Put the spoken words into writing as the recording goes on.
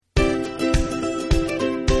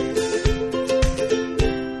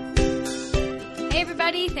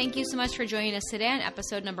Thank you so much for joining us today on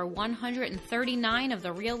episode number 139 of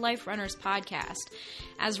the Real Life Runners podcast.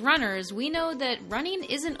 As runners, we know that running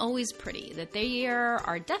isn't always pretty, that there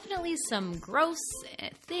are definitely some gross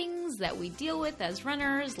things that we deal with as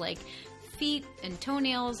runners, like feet and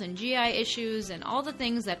toenails and GI issues and all the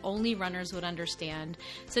things that only runners would understand.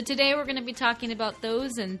 So today we're going to be talking about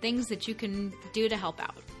those and things that you can do to help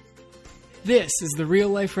out. This is the Real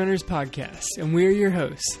Life Runners podcast, and we're your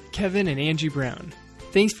hosts, Kevin and Angie Brown.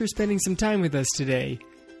 Thanks for spending some time with us today.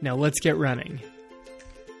 Now let's get running.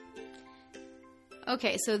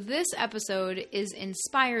 Okay, so this episode is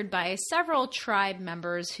inspired by several tribe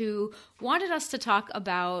members who wanted us to talk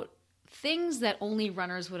about things that only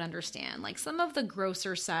runners would understand, like some of the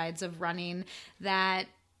grosser sides of running that,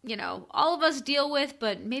 you know, all of us deal with,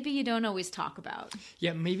 but maybe you don't always talk about.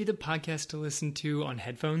 Yeah, maybe the podcast to listen to on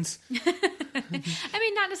headphones. I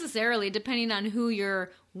mean, not necessarily, depending on who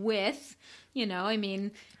you're with. You know, I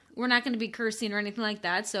mean, we're not going to be cursing or anything like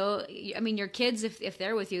that. So, I mean, your kids, if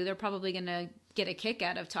they're with you, they're probably going to get a kick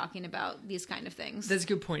out of talking about these kind of things. That's a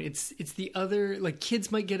good point. It's the other, like,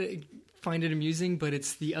 kids might find it amusing, but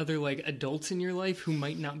it's the other, like, adults in your life who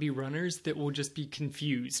might not be runners that will just be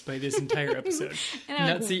confused by this entire episode. And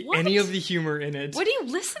not like, see what? any of the humor in it. What are you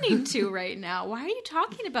listening to right now? Why are you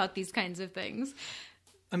talking about these kinds of things?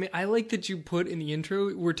 I mean, I like that you put in the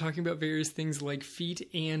intro, we're talking about various things like feet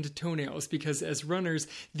and toenails, because as runners,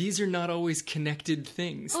 these are not always connected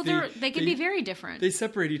things. Oh, they can be very different. They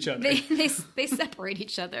separate each other. They separate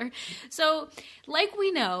each other. So, like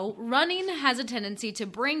we know, running has a tendency to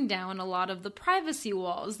bring down a lot of the privacy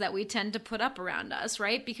walls that we tend to put up around us,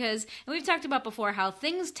 right? Because, and we've talked about before, how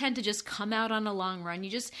things tend to just come out on a long run. You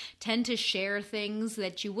just tend to share things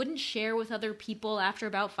that you wouldn't share with other people after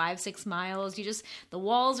about 5-6 miles. The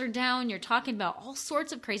walls are down, you're talking about all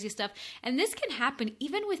sorts of crazy stuff. And this can happen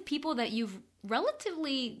even with people that you've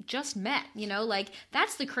relatively just met, you know, like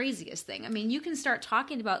that's the craziest thing. I mean, you can start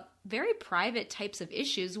talking about very private types of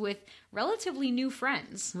issues with relatively new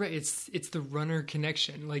friends. Right. It's the runner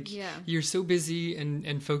connection. Like, yeah. You're so busy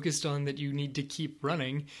and focused on that you need to keep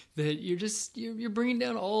running that you're bringing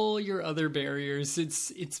down all your other barriers.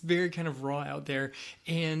 It's very kind of raw out there.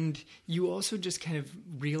 And you also just kind of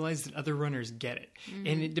realize that other runners get it. Mm-hmm.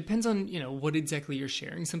 And it depends on, you know, what exactly you're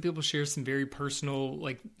sharing. Some people share some very personal,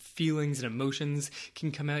 like, feelings and emotions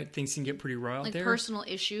can come out. Things can get pretty raw out like there. Personal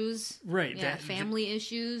issues. Right. Yeah, family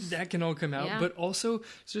issues. That can all come out. Yeah. But also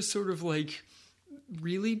just sort of like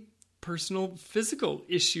really personal physical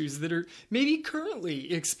issues that are maybe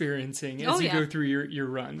currently experiencing as you go through your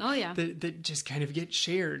run. Oh, yeah. That just kind of get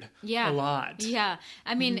shared a lot. Yeah.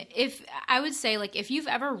 I mean, if I would say, like, if you've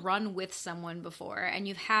ever run with someone before and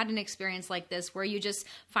you've had an experience like this where you just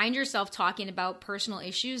find yourself talking about personal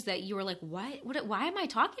issues that you were like, why am I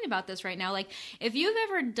talking about this right now? Like, if you've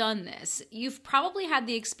ever done this, you've probably had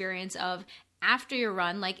the experience of, after your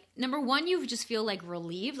run, like, number one, you just feel like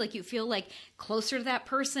relieved, like you feel like closer to that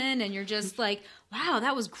person and you're just like, wow,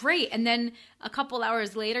 that was great. And then a couple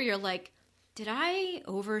hours later, you're like, did I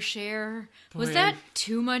overshare? Boy. Was that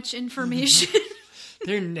too much information?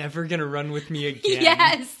 They're never going to run with me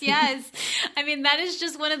again. Yes. I mean, that is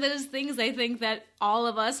just one of those things I think that all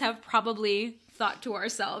of us have probably thought to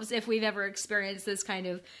ourselves if we've ever experienced this kind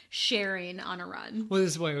of sharing on a run. Well, this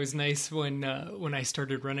is why it was nice when I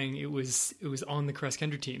started running. It was on the cross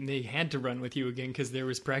country team. They had to run with you again because there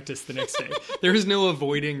was practice the next day. There was no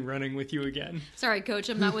avoiding running with you again. Sorry, coach,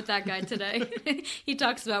 I'm not with that guy today. He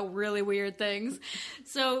talks about really weird things.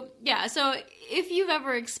 So if you've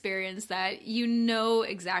ever experienced that, you know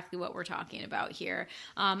exactly what we're talking about here.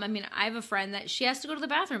 I mean, I have a friend that she has to go to the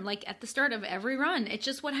bathroom like at the start of every run. It's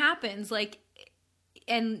just what happens. Like,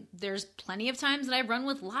 and there's plenty of times that I run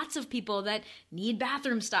with lots of people that need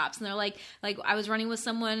bathroom stops. And they're like I was running with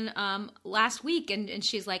someone last week and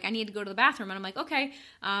she's like, I need to go to the bathroom. And I'm like, okay,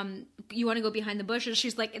 you want to go behind the bushes?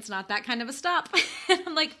 She's like, it's not that kind of a stop. And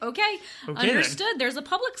I'm like, okay understood. Then. There's a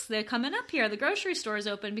Publix they're coming up here. The grocery store is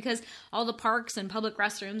open because all the parks and public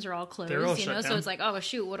restrooms are all closed. They're all you shut know, down. so it's like, oh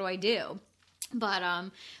shoot, what do I do? But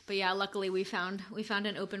yeah, luckily we found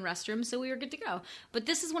an open restroom, so we were good to go. But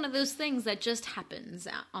this is one of those things that just happens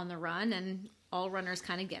on the run, and all runners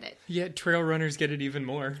kind of get it. Yeah, trail runners get it even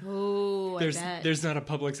more. Oh, I bet. There's not a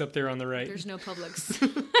Publix up there on the right. There's no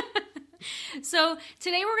Publix. So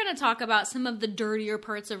today we're going to talk about some of the dirtier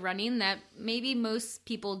parts of running that maybe most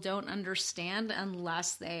people don't understand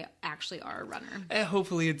unless they actually are a runner.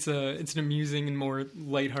 Hopefully it's an amusing and more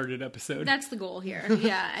lighthearted episode. That's the goal here.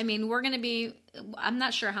 Yeah. I mean, we're going to be I'm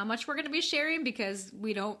not sure how much we're going to be sharing because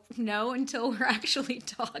we don't know until we're actually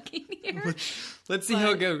talking here. Let's see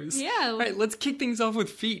how it goes. Yeah. All right, let's kick things off with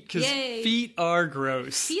feet because Yay. feet are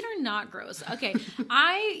gross. Feet are not gross. Okay.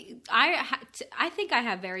 I think I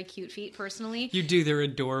have very cute feet personally. You do. They're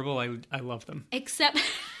adorable. I love them. Except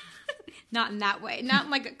not in that way. Not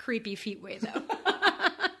in like a creepy feet way though.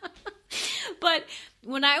 But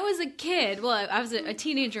when I was a kid, well, I was a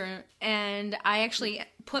teenager, and I actually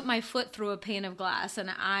put my foot through a pane of glass,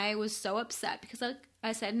 and I was so upset because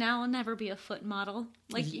I said, now I'll never be a foot model.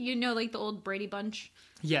 Like, like the old Brady Bunch?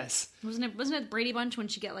 Yes. Wasn't it Brady Bunch when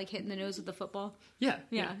she get like hit in the nose with the football? Yeah.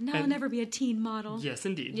 Yeah. Now I'll never be a teen model. Yes,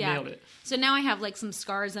 indeed. Yeah. Nailed it. So now I have like some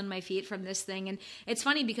scars on my feet from this thing. And it's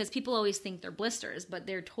funny because people always think they're blisters, but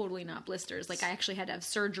they're totally not blisters. Like I actually had to have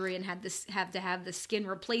surgery and have to have the skin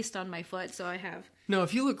replaced on my foot. So I have. No,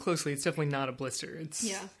 if you look closely, it's definitely not a blister.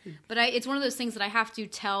 But it's one of those things that I have to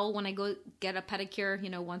tell when I go get a pedicure,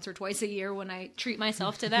 once or twice a year when I treat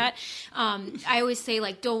myself to that. I always say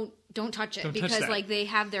like, don't touch it because like they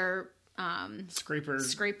have their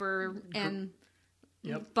scraper and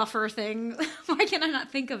buffer thing. Why can I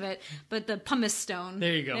not think of it? But the pumice stone.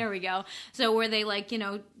 There you go. There we go. So where they like,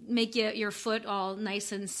 make your foot all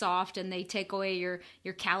nice and soft, and they take away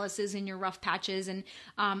your calluses and your rough patches. And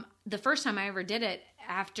the first time I ever did it,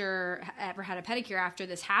 after I ever had a pedicure after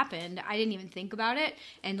this happened, I didn't even think about it.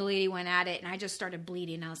 And the lady went at it and I just started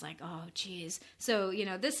bleeding. I was like, oh, geez. So,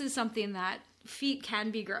 this is something that feet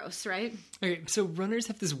can be gross, right? Okay, so runners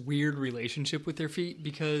have this weird relationship with their feet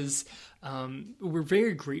because we're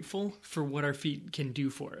very grateful for what our feet can do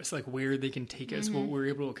for us, like where they can take us, what we're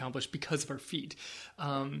able to accomplish because of our feet.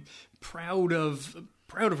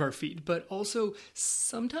 Proud of our feet, but also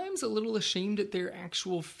sometimes a little ashamed at their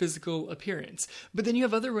actual physical appearance. But then you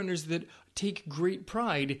have other runners that take great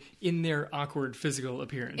pride in their awkward physical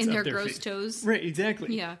appearance. In of their gross feet. Toes. Right,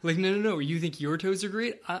 exactly. Yeah. Like, no. You think your toes are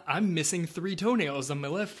great? I'm missing 3 toenails on my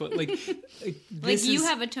left foot. Like, like you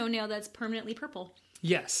have a toenail that's permanently purple.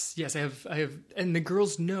 Yes, I have, and the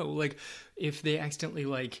girls know, like, if they accidentally,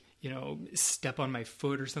 like, step on my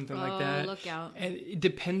foot or something like that. Look out. And it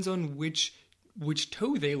depends on which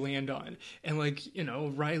toe they land on. And like,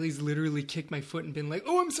 Riley's literally kicked my foot and been like,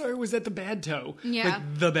 oh, I'm sorry, was that the bad toe? Yeah.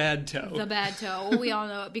 Like the bad toe. The bad toe. Well, we all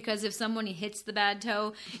know it because if someone hits the bad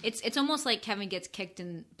toe, it's almost like Kevin gets kicked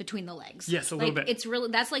in between the legs. Yes, a little bit. It's really,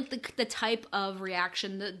 that's like the type of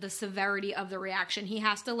reaction, the severity of the reaction. He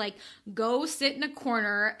has to like go sit in a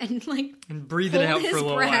corner and like and breathe it out for a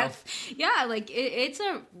little while. Yeah, like it's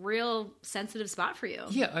a real sensitive spot for you.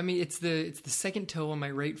 Yeah, I mean, it's the second toe on my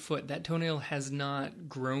right foot. That toenail has not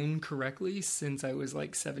grown correctly since I was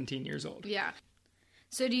like 17 years old. Yeah.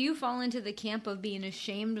 So do you fall into the camp of being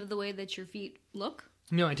ashamed of the way that your feet look?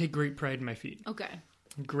 No, I take great pride in my feet. Okay.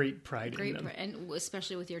 Great pride in them. And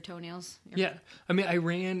especially with your toenails. Yeah. I mean, I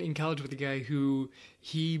ran in college with a guy who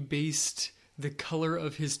he based the color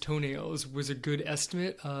of his toenails was a good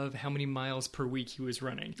estimate of how many miles per week he was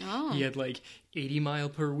running. Oh. He had like 80 mile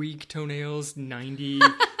per week toenails, 90.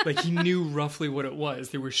 Like he knew roughly what it was.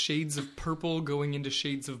 There were shades of purple going into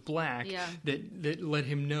shades of black that let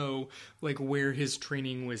him know like where his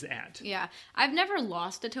training was at. Yeah. I've never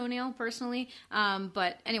lost a toenail personally.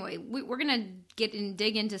 But anyway, we're going to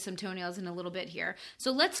dig into some toenails in a little bit here.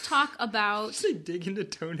 So let's talk about... Did you say dig into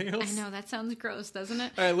toenails? I know, that sounds gross, doesn't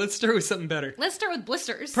it? All right, let's start with something better. Let's start with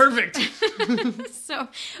blisters. Perfect. So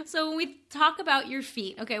when we talk about your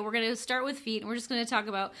feet, okay, we're going to start with feet, and we're just going to talk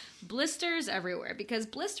about blisters everywhere, because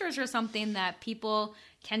blisters are something that people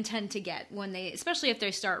can tend to get when they, especially if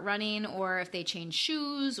they start running or if they change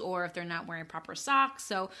shoes or if they're not wearing proper socks.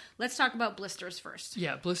 So let's talk about blisters first.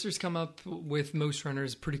 Yeah, blisters come up with most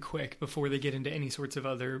runners pretty quick before they get into any sorts of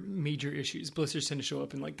other major issues. Blisters tend to show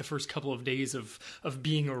up in like the first couple of days of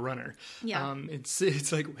being a runner. Yeah.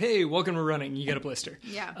 It's like, hey, welcome to running. You got a blister.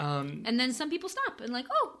 Yeah. And then some people stop and like,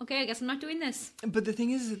 oh, okay, I guess I'm not doing this. But the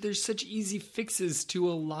thing is that there's such easy fixes to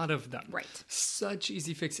a lot of them. Right. Such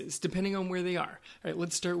easy fixes, depending on where they are. All right,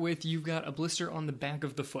 let's start with you've got a blister on the back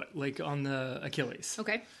of the foot, like on the Achilles.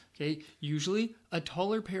 Okay. Okay, usually a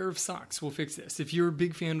taller pair of socks will fix this. If you're a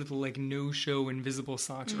big fan with like no-show invisible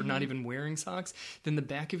socks or not even wearing socks, then the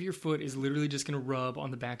back of your foot is literally just going to rub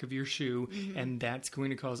on the back of your shoe, and that's going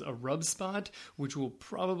to cause a rub spot, which will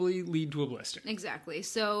probably lead to a blister. Exactly.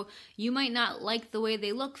 So you might not like the way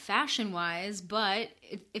they look fashion-wise, but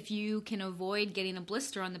if you can avoid getting a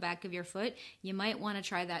blister on the back of your foot, you might want to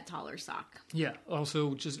try that taller sock. Yeah,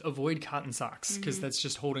 also just avoid cotton socks, because that's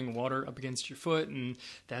just holding water up against your foot, and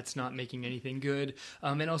that's that's not making anything good.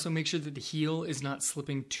 And also make sure that the heel is not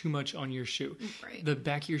slipping too much on your shoe. Right. The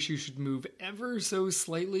back of your shoe should move ever so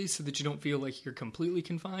slightly so that you don't feel like you're completely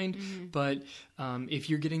confined. But if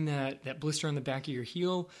you're getting that blister on the back of your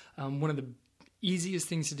heel, one of the easiest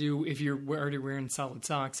things to do if you're already wearing solid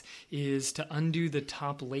socks is to undo the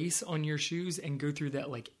top lace on your shoes and go through that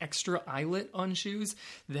like extra eyelet on shoes.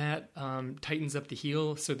 That tightens up the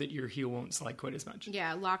heel so that your heel won't slide quite as much.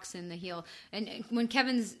 Yeah, locks in the heel. And when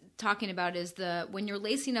Kevin's talking about is when you're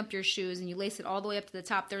lacing up your shoes and you lace it all the way up to the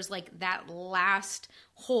top, there's like that last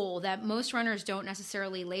hole that most runners don't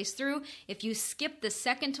necessarily lace through. If you skip the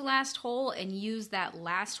second to last hole and use that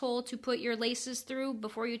last hole to put your laces through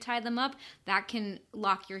before you tie them up, that can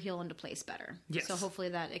lock your heel into place better. Yes. So hopefully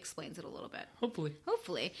that explains it a little bit. Hopefully.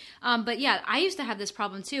 But yeah, I used to have this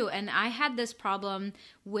problem too. And I had this problem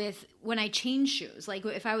with when I changed shoes. Like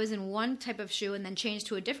if I was in one type of shoe and then changed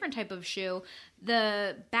to a different type of shoe,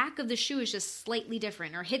 the back of the shoe is just slightly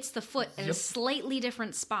different or hits the foot in a slightly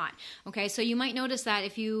different spot. Okay, so you might notice that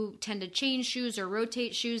if you tend to change shoes or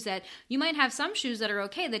rotate shoes, that you might have some shoes that are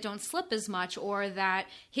okay that don't slip as much or that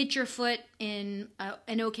hit your foot in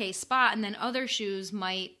an okay spot, and then other shoes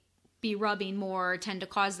might be rubbing more or tend to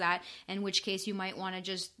cause that, in which case you might want to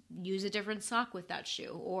just use a different sock with that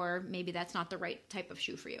shoe, or maybe that's not the right type of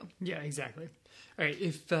shoe for you. Yeah, exactly. All right,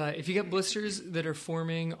 if you got blisters that are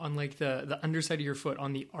forming on like the underside of your foot,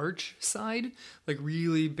 on the arch side, like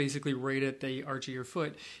really basically right at the arch of your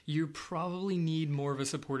foot, you probably need more of a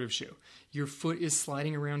supportive shoe. Your foot is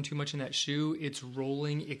sliding around too much in that shoe. It's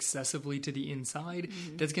rolling excessively to the inside.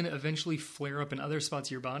 That's going to eventually flare up in other spots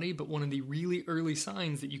of your body, but one of the really early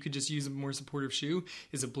signs that you could just use a more supportive shoe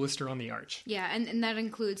is a blister on the arch. Yeah, and that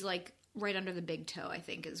includes like right under the big toe, I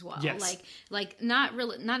think, as well. Yes. Like not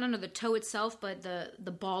under the toe itself, but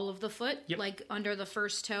the ball of the foot, Yep. like under the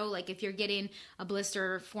first toe. Like if you're getting a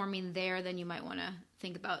blister forming there, then you might want to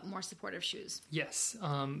think about more supportive shoes. Yes.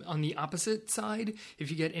 On the opposite side, if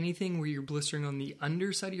you get anything where you're blistering on the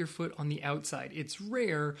underside of your foot on the outside, it's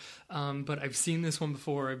rare, but I've seen this one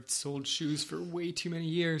before. I've sold shoes for way too many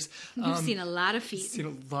years. You've seen a lot of feet. Seen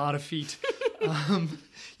a lot of feet.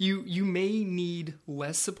 You may need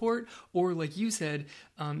less support, or like you said,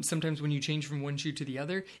 sometimes when you change from one shoe to the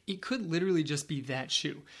other, it could literally just be that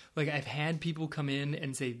shoe. Like I've had people come in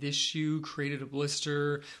and say, this shoe created a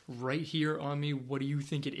blister right here on me. What do you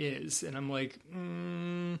think it is? And I'm like,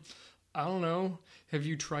 I don't know. Have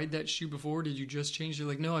you tried that shoe before? Did you just change? They're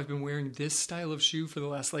like, no, I've been wearing this style of shoe for the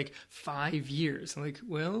last like 5 years. I'm like,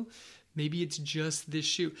 well, maybe it's just this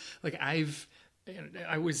shoe. Like I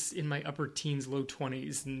was in my upper teens, low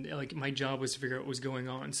 20s, and like my job was to figure out what was going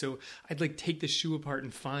on. So I'd like take the shoe apart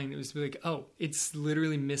and find it was like, oh, it's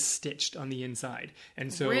literally misstitched on the inside.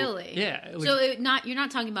 And so really, yeah. Like, so you're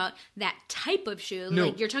not talking about that type of shoe. No.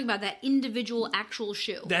 Like you're talking about that individual actual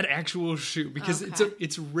shoe. That actual shoe, because Okay.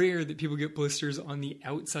 it's rare that people get blisters on the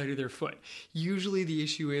outside of their foot. Usually the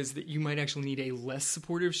issue is that you might actually need a less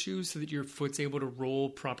supportive shoe so that your foot's able to roll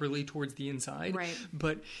properly towards the inside. Right.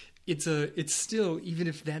 But it's still, even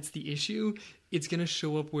if that's the issue, it's going to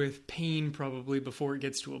show up with pain probably before it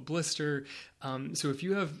gets to a blister. So if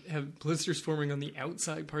you have blisters forming on the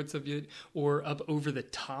outside parts of it or up over the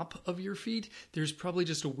top of your feet, there's probably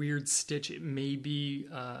just a weird stitch. It may be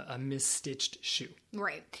a misstitched shoe.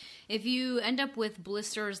 Right. If you end up with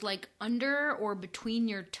blisters like under or between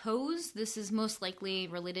your toes, this is most likely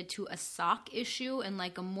related to a sock issue and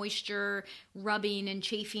like a moisture rubbing and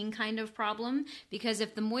chafing kind of problem. Because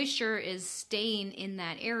if the moisture is staying in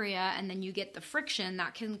that area and then you get the friction,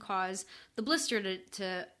 that can cause the blister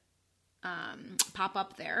to pop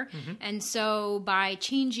up there. And so by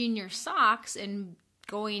changing your socks and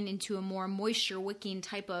going into a more moisture wicking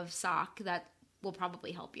type of sock, that will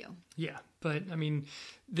probably help you. Yeah, but I mean,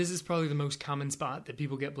 this is probably the most common spot that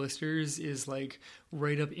people get blisters is like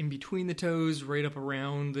right up in between the toes, right up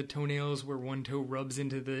around the toenails where one toe rubs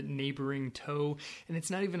into the neighboring toe. And it's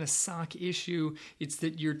not even a sock issue. It's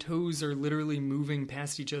that your toes are literally moving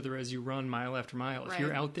past each other as you run mile after mile. Right. If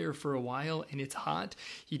you're out there for a while and it's hot,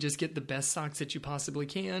 you just get the best socks that you possibly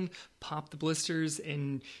can, pop the blisters,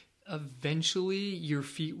 and eventually your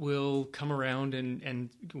feet will come around and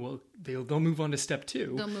well, they'll move on to step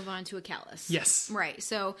 2. They'll move on to a callus. Yes. Right.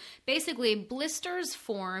 So basically, blisters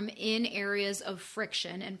form in areas of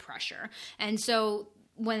friction and pressure. And so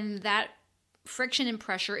when that friction and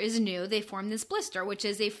pressure is new, they form this blister, which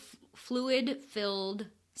is a fluid-filled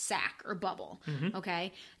sac or bubble.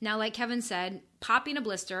 Okay. Now, like Kevin said, popping a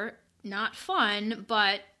blister, not fun,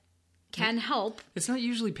 but can help. It's not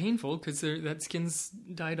usually painful because that skin's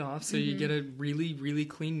died off. So you get a really, really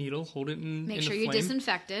clean needle, hold it in Make in sure the you flame.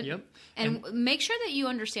 disinfect it. Yep. And make sure that you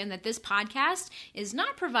understand that this podcast is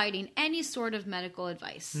not providing any sort of medical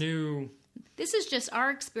advice. No. This is just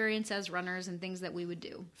our experience as runners and things that we would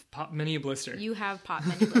do. Pop many a blister. You have popped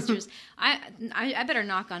many blisters. I better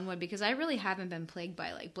knock on wood because I really haven't been plagued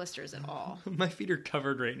by like blisters at all My feet are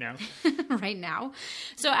covered right now. right now.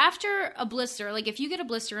 So after a blister, like if you get a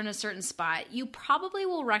blister in a certain spot, you probably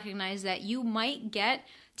will recognize that you might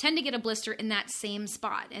tend to get a blister in that same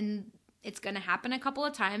spot. And it's going to happen a couple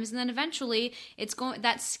of times. And then eventually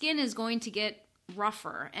that skin is going to get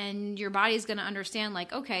rougher and your body's going to understand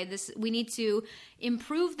like, okay, we need to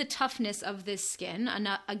improve the toughness of this skin.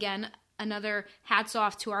 Again, another hats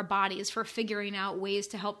off to our bodies for figuring out ways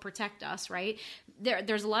to help protect us, right?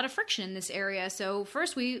 There's a lot of friction in this area. So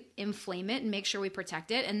first we inflame it and make sure we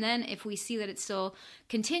protect it. And then if we see that it's still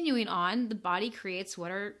continuing on, the body creates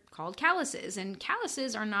what are called calluses. And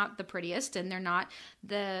calluses are not the prettiest and they're not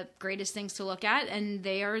the greatest things to look at. And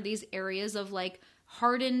they are these areas of like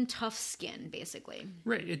hardened, tough skin, basically.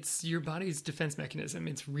 Right. It's your body's defense mechanism.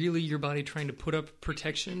 It's really your body trying to put up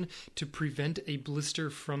protection to prevent a blister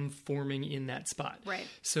from forming in that spot. Right.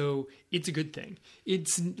 So it's a good thing.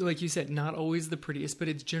 It's, like you said, not always the prettiest, but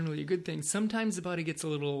it's generally a good thing. Sometimes the body gets a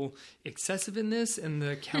little excessive in this and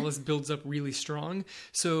the callus builds up really strong.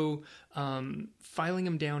 So filing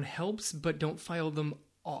them down helps, but don't file them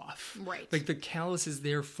off. Right. Like the callus is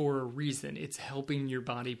there for a reason. It's helping your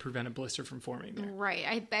body prevent a blister from forming there.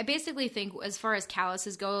 Right. I basically think as far as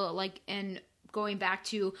calluses go, like, and going back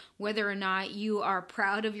to whether or not you are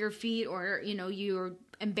proud of your feet or, you're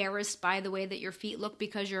embarrassed by the way that your feet look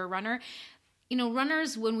because you're a runner.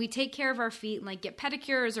 Runners, when we take care of our feet and like get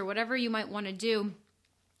pedicures or whatever you might want to do,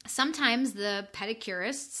 sometimes the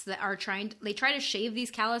pedicurists that they try to shave these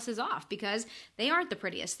calluses off because they aren't the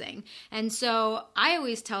prettiest thing. And so I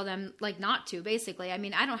always tell them like not to, basically. I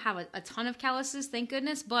mean, I don't have a ton of calluses, thank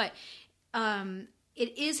goodness, but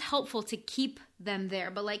it is helpful to keep them there.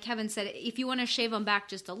 But like Kevin said, if you want to shave them back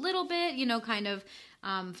just a little bit, kind of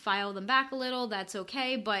file them back a little, that's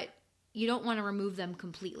okay. But you don't want to remove them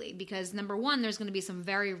completely because number one, there's going to be some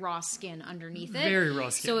very raw skin underneath it. Very raw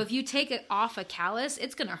skin. So if you take it off a callus,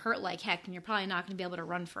 it's going to hurt like heck and you're probably not going to be able to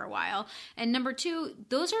run for a while. And number two,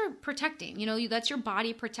 those are protecting. That's your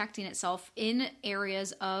body protecting itself in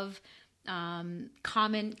areas of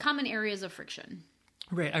common areas of friction.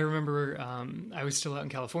 Right. I remember I was still out in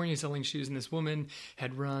California selling shoes, and this woman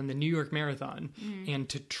had run the New York Marathon. And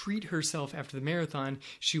to treat herself after the marathon,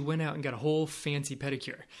 she went out and got a whole fancy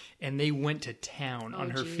pedicure. And they went to town on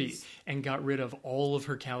her feet and got rid of all of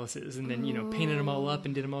her calluses and then, painted them all up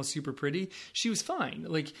and did them all super pretty. She was fine,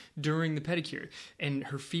 like, during the pedicure. And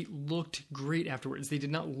her feet looked great afterwards. They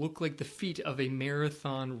did not look like the feet of a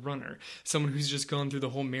marathon runner, someone who's just gone through the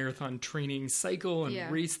whole marathon training cycle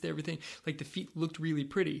and raced everything. Like, the feet looked really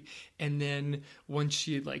pretty. And then once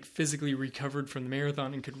she had like physically recovered from the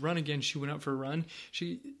marathon and could run again, she went out for a run.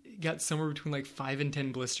 She got somewhere between like 5 and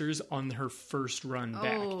 10 blisters on her first run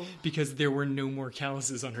back because there were no more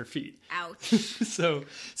calluses on her feet. Ouch. So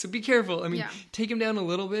be careful. I mean, take them down a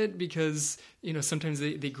little bit because, sometimes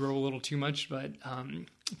they grow a little too much, but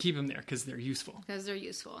keep them there because they're useful.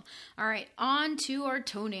 All right, on to our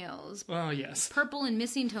toenails. Oh, yes. Purple and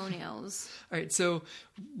missing toenails. All right, so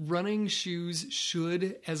running shoes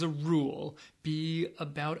should, as a rule, be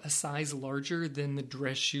about a size larger than the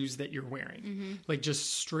dress shoes that you're wearing. Like,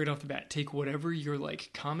 just straight off the bat, take whatever your,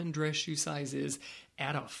 like, common dress shoe size is,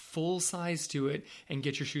 add a full size to it, and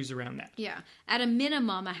get your shoes around that. Yeah. At a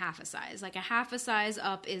minimum, a half a size. Like, a half a size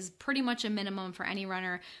up is pretty much a minimum for any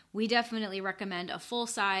runner. We definitely recommend a full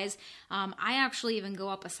size. I actually even go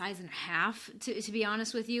up a size and a half, to be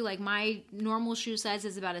honest with you. Like, my normal shoe size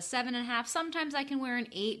is about a 7.5. Sometimes I can wear an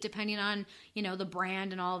 8, depending on, the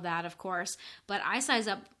brand and all of that, of course. But I size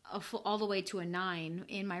up all the way to a 9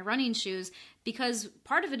 in my running shoes because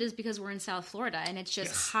part of it is because we're in South Florida and it's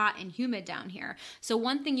just hot and humid down here. So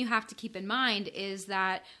one thing you have to keep in mind is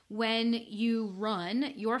that when you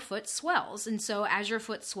run, your foot swells. And so as your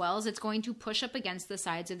foot swells, it's going to push up against the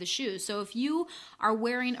sides of the shoe. So if you are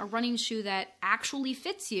wearing a running shoe that actually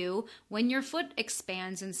fits you, when your foot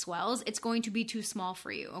expands and swells, it's going to be too small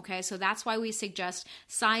for you. Okay. So that's why we suggest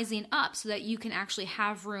sizing up so that you can actually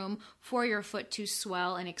have room for your foot to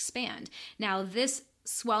swell and expand. Now, this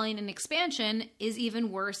swelling and expansion is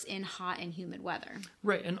even worse in hot and humid weather.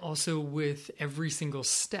 Right. And also with every single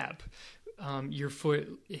step, your foot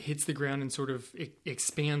hits the ground and sort of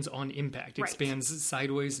expands on impact, Right. expands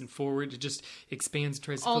sideways and forward. It just expands,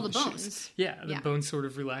 tries to All fill the shoes. bones. Yeah, the Yeah. bones sort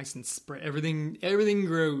of relax and spread. Everything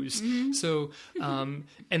grows. Mm-hmm. So, and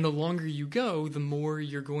the longer you go, the more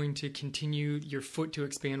you're going to continue your foot to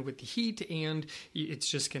expand with the heat, and it's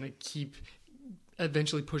just going to keep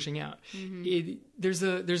eventually pushing out. There's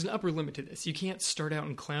an upper limit to this. You can't start out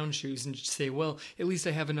in clown shoes and just say, well, at least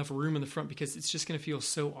I have enough room in the front, because it's just going to feel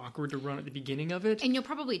so awkward to run at the beginning of it. And you'll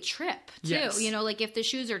probably trip too. Yes. You know, like if the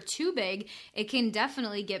shoes are too big, it can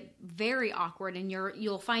definitely get very awkward, and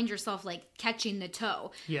you'll find yourself like catching the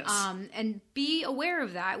toe. Yes. And be aware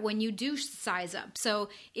of that when you do size up. So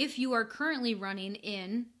if you are currently running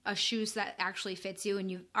in a shoes that actually fits you, and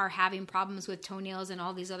you are having problems with toenails and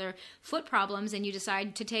all these other foot problems, and you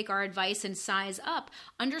decide to take our advice and size up,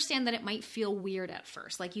 understand that it might feel weird at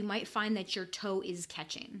first. Like you might find that your toe is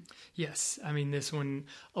catching. Yes. I mean, this one,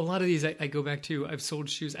 a lot of these I go back to, I've sold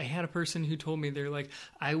shoes. I had a person who told me, they're like,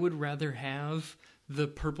 I would rather have the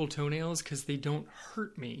purple toenails because they don't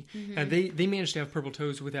hurt me. They managed to have purple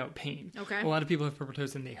toes without pain. Okay. A lot of people have purple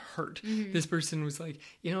toes and they hurt. This person was like,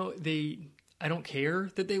 I don't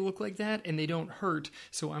care that they look like that and they don't hurt,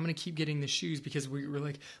 so I'm going to keep getting the shoes, because we were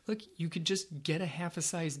like, look, you could just get a half a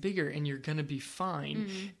size bigger and you're going to be fine.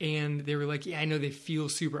 And they were like, yeah, I know they feel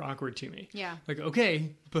super awkward to me. Yeah. Like,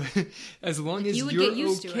 okay, but as long as You would you're get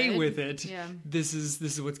used to okay it. with it, Yeah. this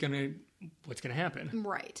is what's going to happen.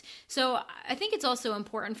 Right. So I think it's also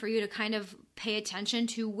important for you to kind of pay attention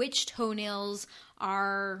to which toenails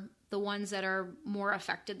are the ones that are more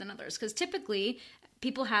affected than others. Because typically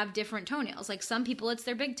people have different toenails. Like some people it's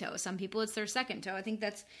their big toe, some people it's their second toe. I think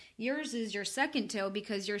yours is your second toe,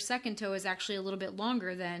 because your second toe is actually a little bit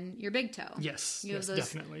longer than your big toe. Yes, You have yes, those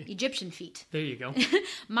definitely. Egyptian feet. There you go.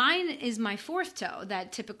 Mine is my fourth toe.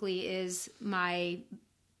 That typically is my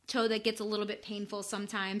toe that gets a little bit painful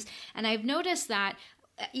sometimes. And I've noticed that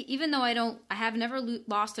even though I have never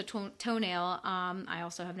lost a toenail. I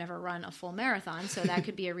also have never run a full marathon, so that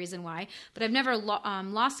could be a reason why. But I've never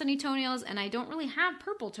lost any toenails, and I don't really have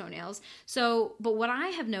purple toenails. So, but what I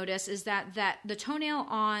have noticed is that the toenail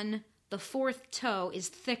on the fourth toe is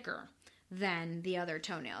thicker than the other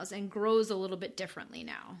toenails and grows a little bit differently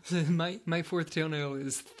now. My fourth toenail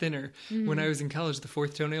is thinner. When I was in college, the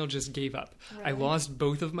fourth toenail just gave up. Really? I lost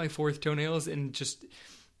both of my fourth toenails and just...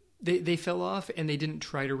 They fell off and they didn't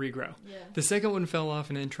try to regrow. Yeah. The second one fell off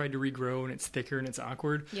and then tried to regrow, and it's thicker and it's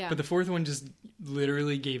awkward. Yeah. But the fourth one just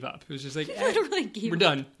literally gave up. It was just like, we're up.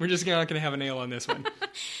 done. We're just not going to have a nail on this one.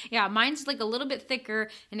 Yeah, mine's like a little bit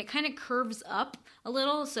thicker, and it kind of curves up a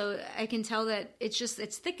little, so I can tell that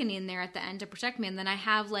it's thickening there at the end to protect me. And then I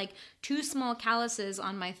have like two small calluses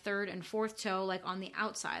on my third and fourth toe, like on the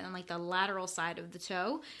outside, on like the lateral side of the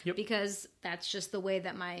toe, because that's just the way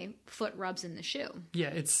that my foot rubs in the shoe. Yeah,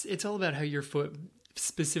 it's all about how your foot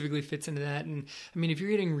specifically fits into that. And I mean, if you're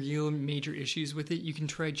getting real major issues with it, you can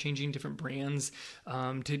try changing different brands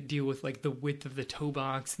to deal with like the width of the toe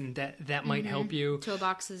box, and that might help you. Toe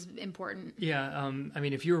box is important. Yeah, I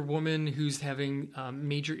mean, if you're a woman who's having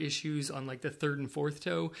major issues on like the third and fourth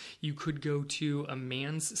toe, you could go to a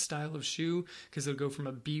man's style of shoe, because it'll go from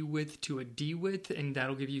a B width to a D width, and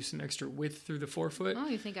that'll give you some extra width through the forefoot. Oh,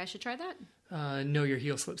 you think I should try that? No, your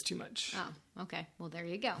heel slips too much. Oh, okay. Well, there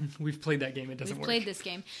you go. We've played that game. It doesn't We've work. played this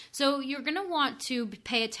game. So you're going to want to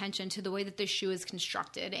pay attention to the way that this shoe is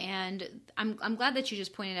constructed. And I'm glad that you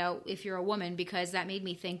just pointed out if you're a woman, because that made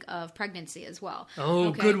me think of pregnancy as well. Oh,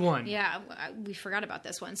 okay. Good one. Yeah, we forgot about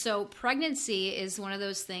this one. So pregnancy is one of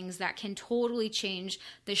those things that can totally change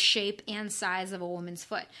the shape and size of a woman's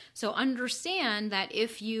foot. So understand that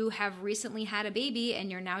if you have recently had a baby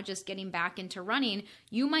and you're now just getting back into running,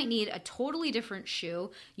 you might need a totally different shoe.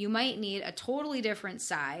 You might need a totally different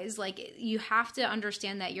size. Like, you have to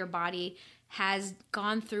understand that your body has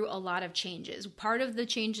gone through a lot of changes. Part of the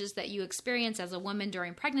changes that you experience as a woman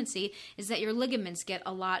during pregnancy is that your ligaments get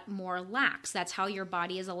a lot more lax. That's how your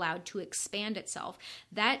body is allowed to expand itself.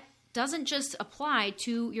 That doesn't just apply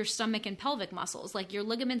to your stomach and pelvic muscles. Like, your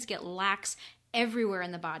ligaments get lax everywhere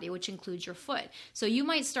in the body, which includes your foot. So you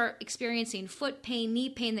might start experiencing foot pain, knee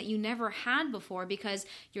pain that you never had before, because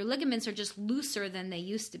your ligaments are just looser than they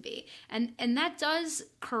used to be. And that does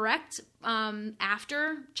correct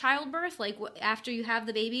after childbirth. Like, after you have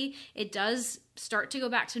the baby, it does start to go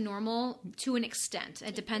back to normal to an extent.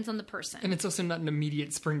 It depends on the person. And it's also not an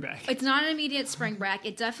immediate spring back. It's not an immediate spring back.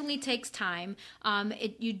 It definitely takes time.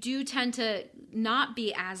 You do tend to not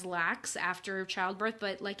be as lax after childbirth,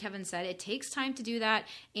 but like Kevin said, it takes time to do that.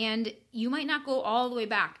 And you might not go all the way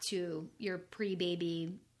back to your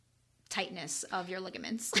pre-baby tightness of your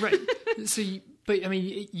ligaments. Right. So But I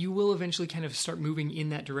mean, you will eventually kind of start moving in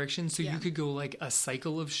that direction. So Yeah. you could go like a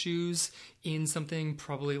cycle of shoes in something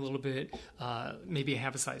probably a little bit, maybe a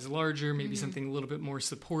half a size larger, maybe something a little bit more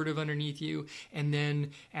supportive underneath you. And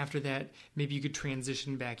then after that, maybe you could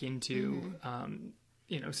transition back into,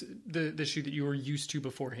 the shoe that you were used to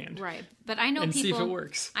beforehand. Right. But I know And people, see if it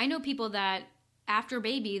works. I know people that after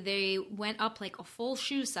baby, they went up like a full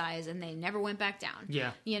shoe size and they never went back down.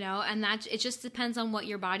 Yeah. And it just depends on what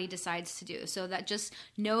your body decides to do. So that just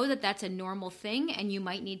know that that's a normal thing and you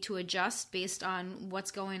might need to adjust based on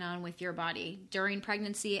what's going on with your body during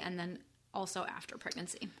pregnancy and then also after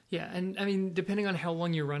pregnancy. Yeah, and I mean, depending on how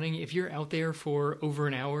long you're running, if you're out there for over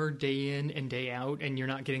an hour, day in and day out, and you're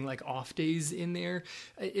not getting like off days in there,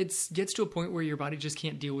 it gets to a point where your body just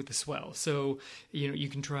can't deal with the swell. So, you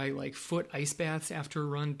can try like foot ice baths after a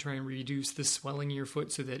run, try and reduce the swelling in your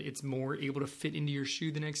foot so that it's more able to fit into your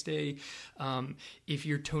shoe the next day. If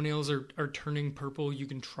your toenails are turning purple, you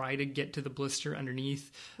can try to get to the blister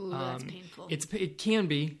underneath. Ooh, that's painful. It can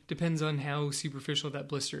be, depends on how superficial that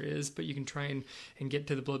blister is, but you can try and get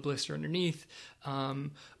to the blood blister underneath.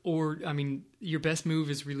 Your best move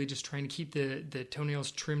is really just trying to keep the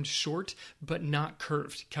toenails trimmed short, but not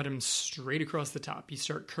curved. Cut them straight across the top. You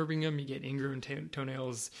start curving them, you get ingrown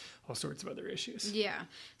toenails, all sorts of other issues. Yeah.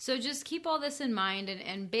 So just keep all this in mind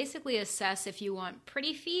and basically assess if you want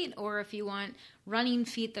pretty feet or if you want running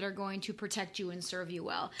feet that are going to protect you and serve you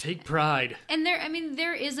well. Take pride. And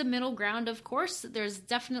there is a middle ground, of course. There's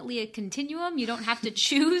definitely a continuum. You don't have to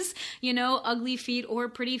choose, ugly feet or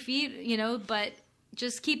pretty feet, but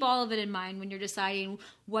just keep all of it in mind when you're deciding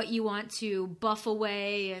what you want to buff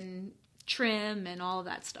away and trim and all of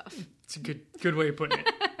that stuff. It's a good way of putting it.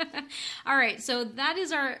 All right. So that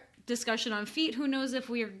is our discussion on feet. Who knows if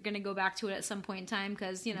we are going to go back to it at some point in time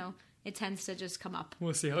because, it tends to just come up.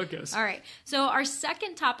 We'll see how it goes. All right. So our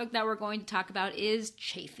second topic that we're going to talk about is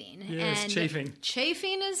chafing. Yes, and chafing.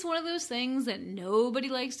 Chafing is one of those things that nobody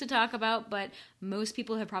likes to talk about, but most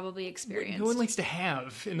people have probably experienced. No one likes to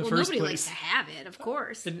have in the first nobody place. likes to have it, of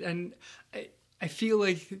course. And I feel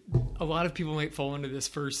like a lot of people might fall into this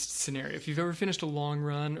first scenario. If you've ever finished a long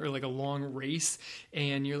run or like a long race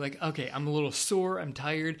and you're like, okay, I'm a little sore, I'm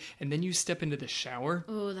tired, and then you step into the shower.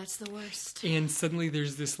 Oh, that's the worst. And suddenly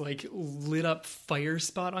there's this like lit up fire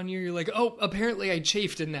spot on you. You're like, oh, apparently I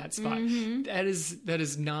chafed in that spot. Mm-hmm. That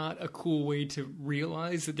is not a cool way to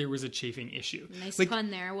realize that there was a chafing issue. Nice pun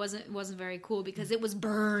there. It wasn't very cool because it was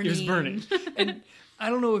burning. It was burning. And I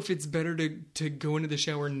don't know if it's better to go into the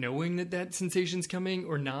shower knowing that sensation's coming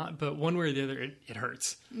or not, but one way or the other, it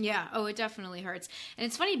hurts. Yeah. Oh, it definitely hurts. And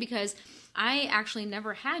it's funny because I actually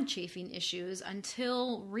never had chafing issues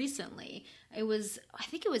until recently. I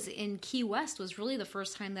think it was in Key West was really the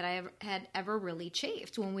first time that I had ever really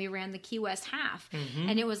chafed when we ran the Key West half. Mm-hmm.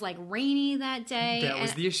 And it was like rainy that day. That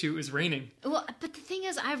was the issue. It was raining. Well, but the thing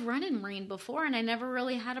is, I've run in rain before and I never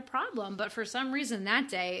really had a problem. But for some reason that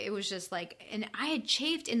day, it was just like, and I had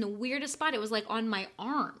chafed in the weirdest spot. It was like on my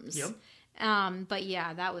arms. Yep. But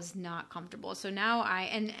yeah, that was not comfortable. So now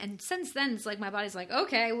and since then it's like my body's like,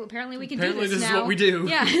 okay, well, apparently we can do this now. This is what we do.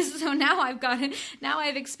 Yeah. So now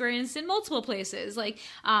I've experienced in multiple places. Like,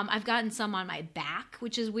 I've gotten some on my back,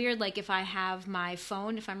 which is weird. Like if I have my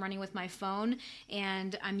phone, if I'm running with my phone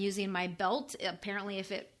and I'm using my belt, apparently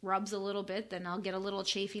if it rubs a little bit, then I'll get a little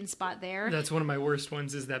chafing spot there. That's one of my worst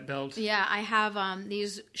ones is that belt. Yeah. I have,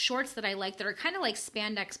 these shorts that I like that are kind of like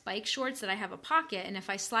spandex bike shorts that I have a pocket. And if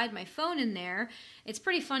I slide my phone in there, it's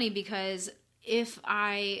pretty funny because if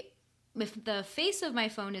the face of my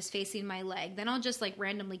phone is facing my leg, then I'll just like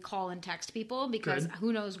randomly call and text people because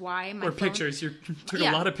who knows why my or phone... pictures. You took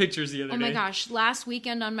a lot of pictures the other day. Oh my gosh. Last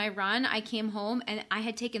weekend on my run, I came home and I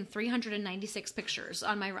had taken 396 pictures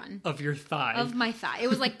on my run. Of your thigh. Of my thigh. It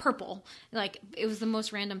was like purple. Like it was the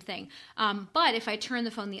most random thing. But if I turn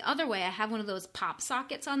the phone the other way, I have one of those pop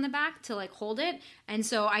sockets on the back to like hold it. And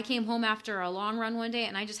so I came home after a long run one day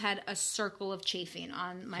and I just had a circle of chafing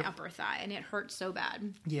on my upper thigh and it hurt so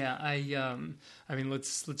bad. Yeah,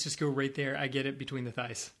 let's just go right there. I get it between the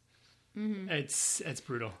thighs. Mm-hmm. It's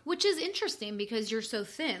brutal. Which is interesting because you're so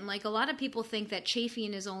thin. Like a lot of people think that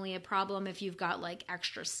chafing is only a problem if you've got like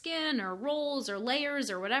extra skin or rolls or layers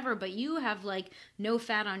or whatever, but you have like no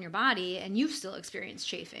fat on your body and you've still experienced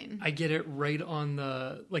chafing. I get it right on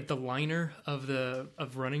the liner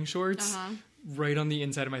of running shorts. Uh-huh. Right on the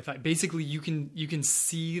inside of my thigh. Basically, you can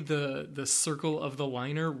see the circle of the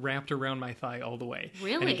liner wrapped around my thigh all the way.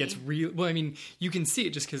 Really? And it gets real. Well, I mean, you can see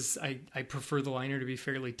it just because I prefer the liner to be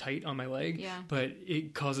fairly tight on my leg. Yeah. But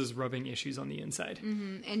it causes rubbing issues on the inside.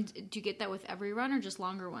 Mm-hmm. And do you get that with every run or just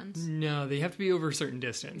longer ones? No, they have to be over a certain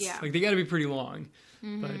distance. Yeah. Like they got to be pretty long.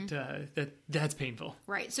 but that's painful.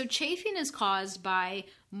 Right. So chafing is caused by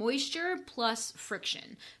moisture plus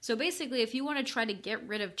friction. So basically, if you want to try to get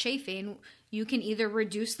rid of chafing, you can either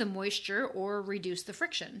reduce the moisture or reduce the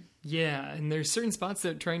friction. Yeah, and there's certain spots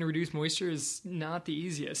that trying to reduce moisture is not the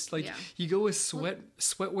easiest. Like you go with sweat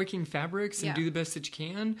wicking fabrics and do the best that you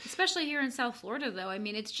can. Especially here in South Florida, though. I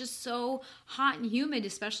mean, it's just so hot and humid,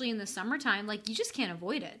 especially in the summertime. Like, you just can't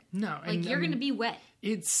avoid it. No. Like, you're going to be wet.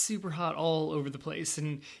 It's super hot all over the place,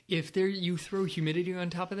 and if you throw humidity on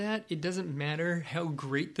top of that, it doesn't matter how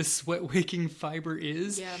great the sweat wicking fiber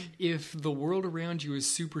is. Yeah. If the world around you is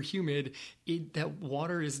super humid, that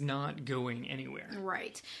water is not going anywhere.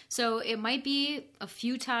 Right. So it might be a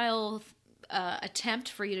futile attempt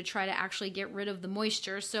for you to try to actually get rid of the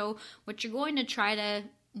moisture. So what you're going to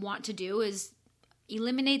want to do is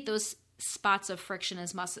eliminate those spots of friction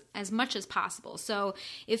as much as possible. So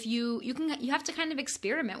if you have to kind of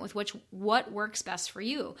experiment with what works best for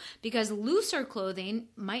you, because looser clothing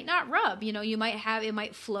might not rub. You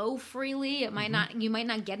might flow freely. It might not. You might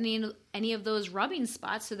not get any of those rubbing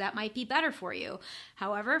spots. So that might be better for you.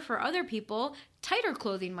 However, for other people, tighter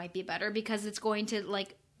clothing might be better because it's going to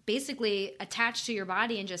basically attach to your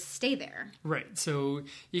body and just stay there. Right. So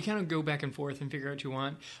you kind of go back and forth and figure out what you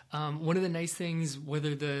want. One of the nice things,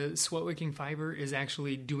 whether the sweat wicking fiber is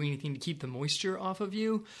actually doing anything to keep the moisture off of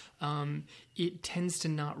you, it tends to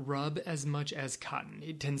not rub as much as cotton.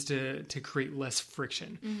 It tends to create less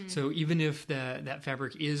friction. Mm-hmm. So even if that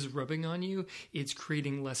fabric is rubbing on you, it's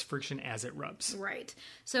creating less friction as it rubs. Right.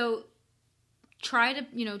 So try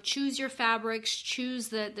to, choose your fabrics, choose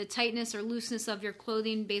the tightness or looseness of your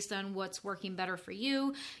clothing based on what's working better for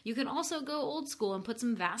you. You can also go old school and put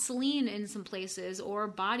some Vaseline in some places, or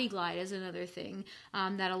Body Glide is another thing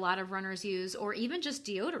that a lot of runners use, or even just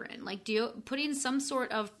deodorant, like putting some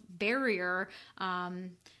sort of barrier, I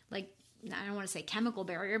don't want to say chemical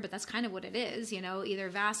barrier, but that's kind of what it is, either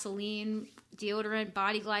Vaseline, deodorant,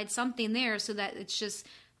 Body Glide, something there so that it's just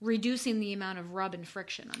reducing the amount of rub and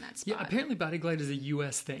friction on that spot. Yeah, apparently Body Glide is a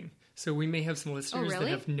U.S. thing. So we may have some listeners that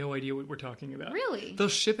have no idea what we're talking about. Really? They'll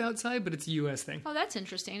ship outside, but it's a U.S. thing. Oh, that's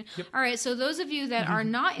interesting. Yep. All right, so those of you that are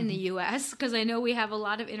not in the U.S., because I know we have a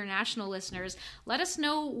lot of international listeners, let us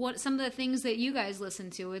know what some of the things that you guys listen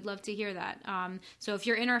to. We'd love to hear that. So if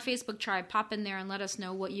you're in our Facebook tribe, pop in there and let us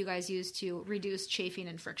know what you guys use to reduce chafing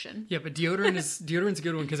and friction. Yeah, but deodorant's a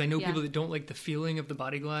good one, because I know people that don't like the feeling of the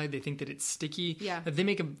Body Glide. They think that it's sticky. Yeah. They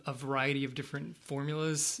make a variety of different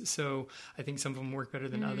formulas, so I think some of them work better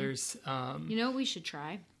than others. We should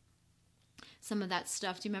try some of that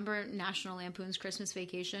stuff. Do you remember National Lampoon's Christmas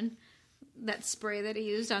Vacation? That spray that he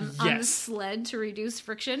used on the sled to reduce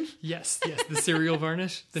friction? Yes. The cereal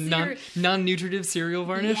varnish. The non-nutritive cereal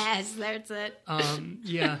varnish. Yes, that's it.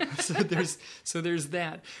 Yeah. So there's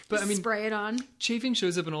that. But spray it on. Chafing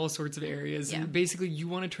shows up in all sorts of areas. Yeah. And basically, you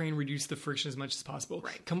want to try and reduce the friction as much as possible.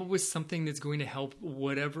 Right. Come up with something that's going to help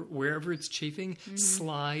wherever it's chafing,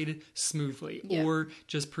 slide smoothly, or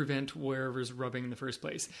just prevent wherever's rubbing in the first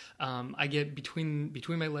place. I get between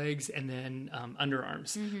my legs and then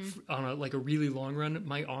underarms on a really long run.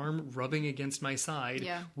 My arm rubbing against my side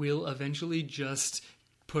will eventually just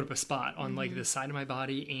put up a spot on the side of my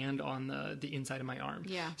body and on the inside of my arm.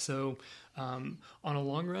 Yeah. So on a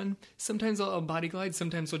long run, sometimes I'll Body Glide,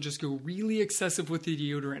 sometimes I'll just go really excessive with the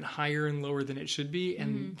deodorant, higher and lower than it should be,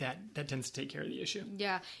 and that tends to take care of the issue.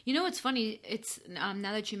 Yeah. It's funny, it's now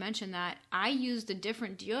that you mention that, I used a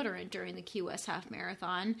different deodorant during the Key West Half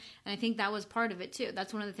Marathon, and I think that was part of it too.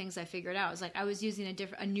 That's one of the things I figured out. Was I was using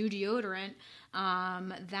a new deodorant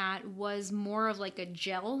that was more of a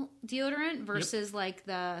gel deodorant versus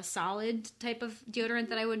the solid type of deodorant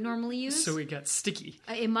that I would normally use. So it got sticky.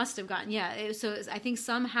 It must have gotten, I think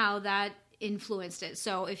somehow that influenced it.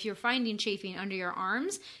 So if you're finding chafing under your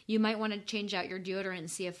arms, you might want to change out your deodorant and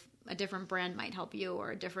see if a different brand might help you,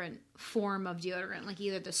 or a different form of deodorant, like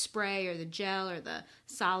either the spray or the gel or the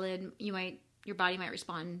solid. Your body might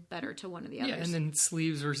respond better to one of the others. Yeah, and then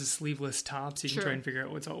sleeves versus sleeveless tops. You can try and figure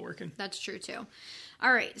out what's all working. That's true, too.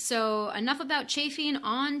 All right, so enough about chafing,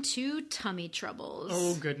 on to tummy troubles.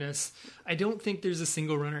 Oh, goodness. I don't think there's a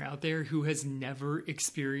single runner out there who has never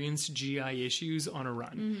experienced GI issues on a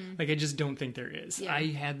run. I just don't think there is. Yeah. I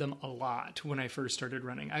had them a lot when I first started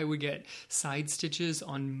running. I would get side stitches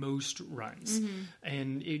on most runs,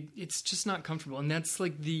 and it's just not comfortable. And that's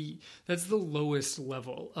the lowest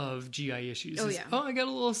level of GI issues. I got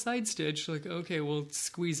a little side stitch. Okay, well,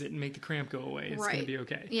 squeeze it and make the cramp go away. It's going to be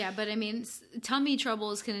okay. Yeah, but tummy trouble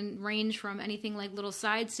troubles can range from anything like little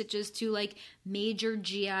side stitches to like major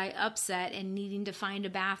GI upset and needing to find a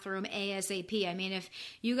bathroom ASAP. I mean, if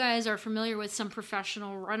you guys are familiar with some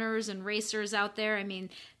professional runners and racers out there, I mean,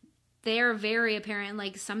 they're very apparent.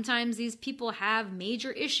 Like sometimes these people have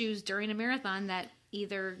major issues during a marathon that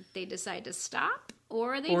either they decide to stop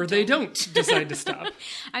or they don't decide to stop.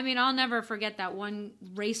 I mean, I'll never forget that one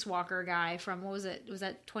race walker guy from, what was it? Was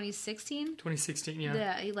that 2016? 2016,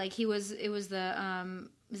 yeah. Is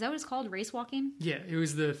that what it's called? Race walking? Yeah, it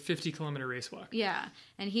was the 50-kilometer race walk. Yeah.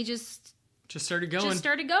 And he just started going.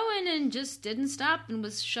 And just didn't stop and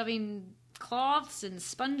was shoving cloths and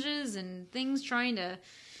sponges and things trying to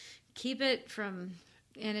keep it from,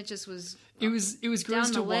 and it just was. It was gross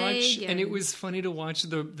to watch, and it was funny to watch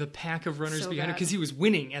the pack of runners behind him because he was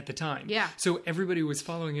winning at the time. Yeah. So everybody was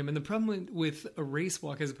following him. And the problem with a race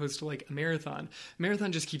walk as opposed to like a marathon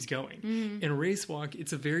just keeps going. Mm-hmm. In a race walk,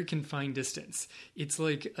 it's a very confined distance. It's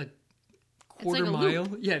like a quarter like a mile.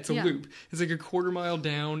 loop. Yeah, it's a loop. It's like a quarter mile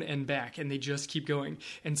down and back, and they just keep going.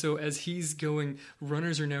 And so as he's going,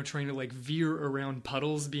 runners are now trying to like veer around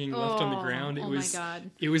puddles being left on the ground. My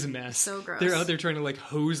God. It was a mess. So gross. They're out there trying to like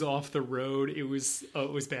hose off the road. It was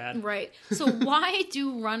bad. Right. So why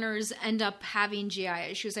do runners end up having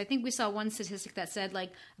GI issues? I think we saw one statistic that said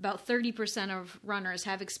like about 30% of runners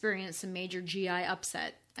have experienced some major GI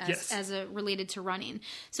upset as related to running.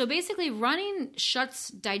 So basically running shuts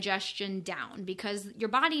digestion down because your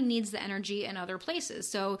body needs the energy in other places.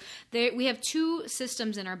 So we have two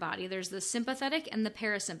systems in our body. There's the sympathetic and the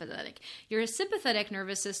parasympathetic. Your sympathetic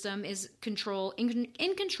nervous system is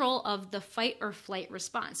in control of the fight or flight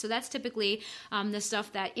response. So that's typically the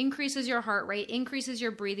stuff that increases your heart rate, increases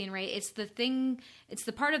your breathing rate. It's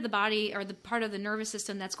the part of the body or the part of the nervous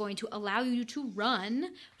system that's going to allow you to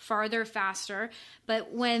run farther, faster.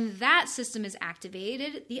 But when that system is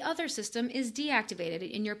activated, the other system is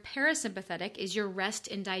deactivated. And your parasympathetic is your rest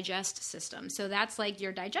and digest system. So that's like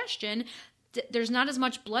your digestion. There's not as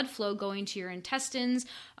much blood flow going to your intestines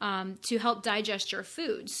to help digest your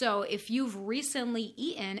food. So if you've recently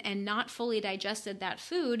eaten and not fully digested that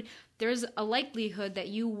food, there's a likelihood that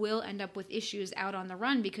you will end up with issues out on the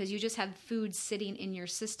run because you just have food sitting in your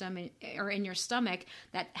system or in your stomach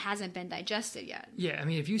that hasn't been digested yet. Yeah, I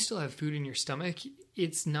mean, if you still have food in your stomach,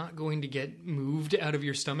 it's not going to get moved out of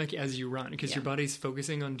your stomach as you run because your body's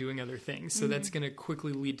focusing on doing other things. So that's going to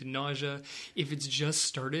quickly lead to nausea. If it's just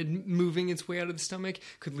started moving its way out of the stomach,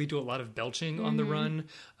 could lead to a lot of belching on the run.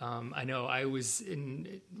 I know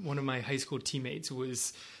one of my high school teammates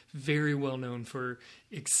was very well known for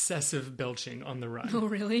excessive belching on the run. Oh,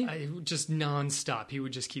 really? Just nonstop. He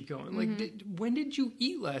would just keep going. Like, when did you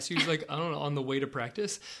eat last? He was like, I don't know, on the way to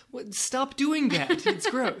practice. What? Stop doing that. It's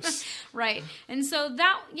gross. Right. And so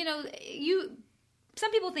that,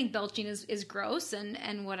 some people think belching is gross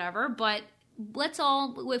and whatever, but let's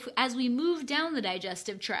all, as we move down the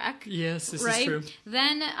digestive tract. Yes, this is true.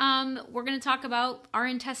 Then we're going to talk about our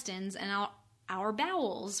intestines and our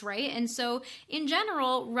bowels, right? And so in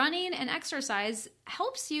general, running and exercise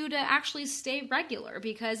helps you to actually stay regular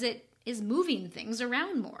because it is moving things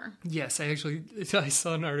around more. Yes, I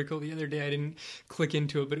saw an article the other day. I didn't click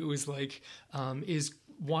into it, but it was like,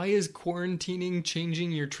 why is quarantining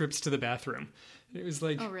changing your trips to the bathroom? It was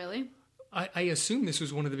like, oh, really? I assume this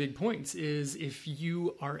was one of the big points is if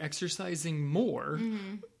you are exercising more,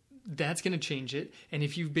 that's going to change it. And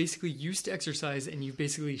if you've basically used to exercise and you've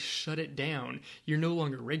basically shut it down, you're no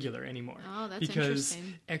longer regular anymore. Oh, that's because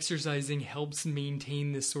interesting. Exercising helps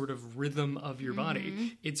maintain this sort of rhythm of your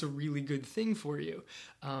body. It's a really good thing for you.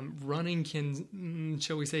 Running can,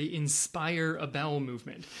 shall we say, inspire a bowel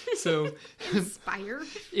movement. So inspire?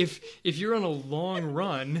 If you're on a long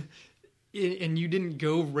run and you didn't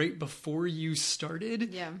go right before you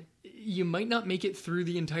started, you might not make it through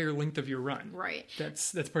the entire length of your run. Right.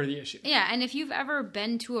 That's part of the issue. Yeah, and if you've ever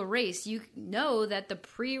been to a race, you know that the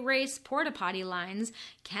pre-race porta potty lines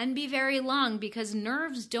can be very long because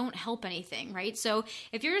nerves don't help anything, right? So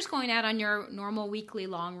if you're just going out on your normal weekly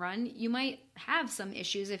long run, you might have some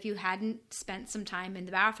issues if you hadn't spent some time in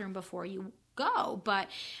the bathroom before you go. But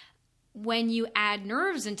when you add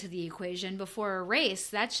nerves into the equation before a race,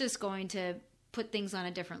 that's just going to put things on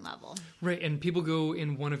a different level. Right, and people go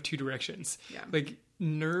in one of two directions. Yeah. Like,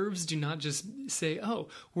 nerves do not just say, oh,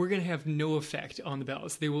 we're going to have no effect on the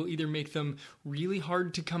bowels. They will either make them really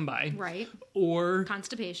hard to come by. Right. Or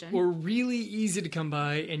constipation. Or really easy to come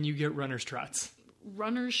by and you get runner's trots.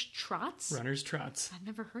 Runner's trots? Runner's trots. I've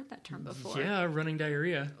never heard that term before. Yeah, running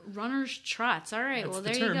diarrhea. Runner's trots. All right, well,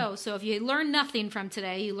 there you go. So if you learned nothing from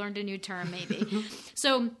today, you learned a new term maybe.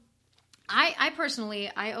 So I personally,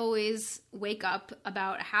 I always wake up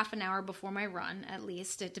about a half an hour before my run, at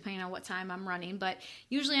least, depending on what time I'm running, but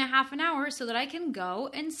usually a half an hour so that I can go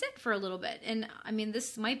and sit for a little bit. And I mean,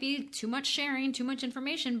 this might be too much sharing, too much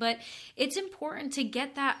information, but it's important to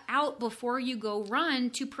get that out before you go run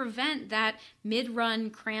to prevent that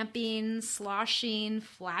mid-run cramping, sloshing,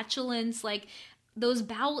 flatulence, like those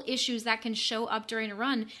bowel issues that can show up during a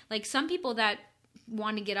run. Like some people that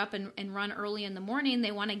want to get up and run early in the morning,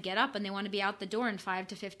 they want to get up and they want to be out the door in 5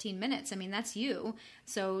 to 15 minutes. I mean, that's you.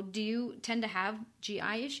 So do you tend to have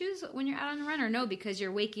GI issues when you're out on a run, or no, because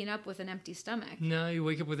you're waking up with an empty stomach? No, you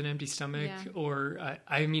wake up with an empty stomach, or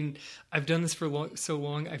I mean, I've done this for so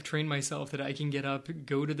long. I've trained myself that I can get up,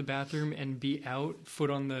 go to the bathroom, and be out, foot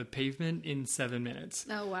on the pavement in 7 minutes.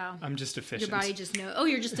 Oh, wow. I'm just efficient. Your body just knows. Oh,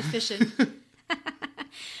 you're just efficient.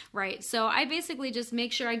 Right. So I basically just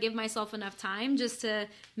make sure I give myself enough time just to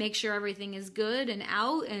make sure everything is good and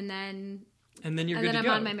out, and then you're good to I'm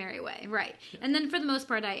go. on my merry way. Right. Yeah. And then for the most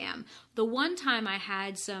part I am. The one time I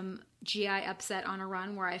had some GI upset on a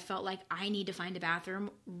run where I felt like I need to find a bathroom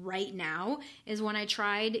right now is when I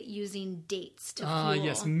tried using dates to fuel.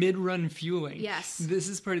 Yes, mid-run fueling. Yes. This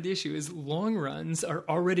is part of the issue, is long runs are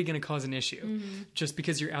already going to cause an issue just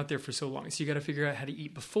because you're out there for so long. So you got to figure out how to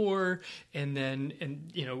eat before, and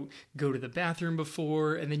go to the bathroom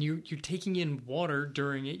before, and then you're taking in water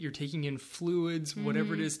during it, you're taking in fluids,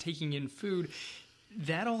 whatever it is, taking in food.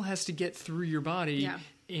 That all has to get through your body. Yeah.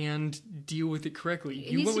 And deal with it correctly.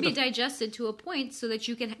 It needs to be digested to a point so that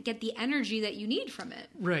you can get the energy that you need from it.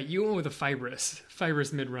 Right. You went with a fibrous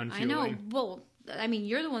mid-run fueling. I know. Well, I mean,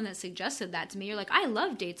 you're the one that suggested that to me. You're like, I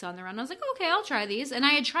love dates on the run. I was like, okay, I'll try these. And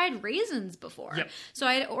I had tried raisins before. Yep. So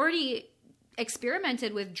I had already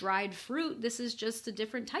experimented with dried fruit. This is just a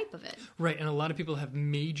different type of it. Right. And a lot of people have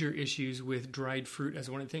major issues with dried fruit as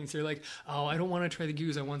one of the things. They're like, oh, I don't want to try the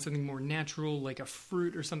goose. I want something more natural, like a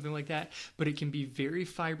fruit or something like that. But it can be very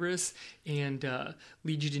fibrous and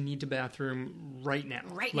lead you to need to bathroom right now.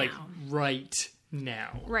 Right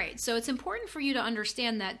now. Right. So it's important for you to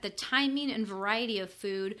understand that the timing and variety of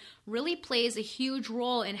food really plays a huge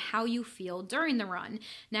role in how you feel during the run.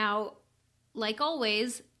 Now, like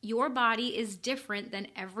always, your body is different than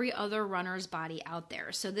every other runner's body out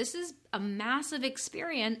there. So this is a massive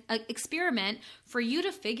experiment for you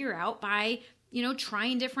to figure out by,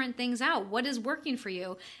 trying different things out. What is working for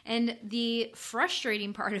you? And the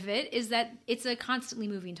frustrating part of it is that it's a constantly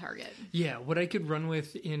moving target. Yeah, what I could run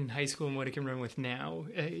with in high school and what I can run with now,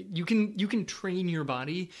 you can train your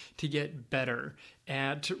body to get better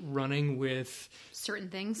at running with certain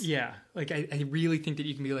things. Yeah, like I really think that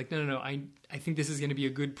you can be like, no, I think this is going to be a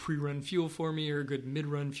good pre-run fuel for me or a good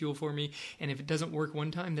mid-run fuel for me. And if it doesn't work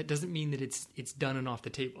one time, that doesn't mean that it's done and off the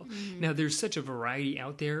table. Now, there's such a variety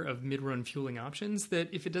out there of mid-run fueling options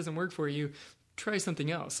that if it doesn't work for you, try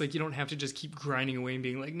something else. Like, you don't have to just keep grinding away and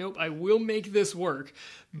being like, nope, I will make this work.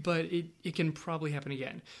 But it can probably happen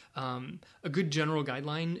again. A good general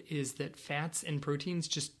guideline is that fats and proteins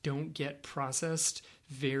just don't get processed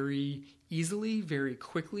very easily, very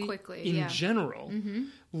quickly in general,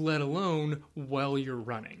 let alone while you're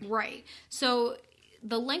running. Right. So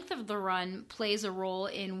the length of the run plays a role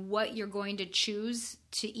in what you're going to choose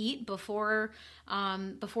to eat before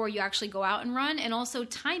you actually go out and run, and also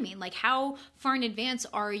timing, like how far in advance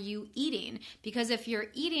are you eating? Because if you're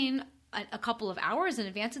eating a couple of hours in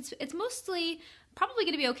advance, it's mostly probably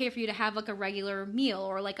going to be okay for you to have like a regular meal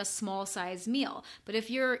or like a small size meal. But if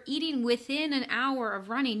you're eating within an hour of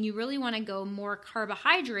running, you really want to go more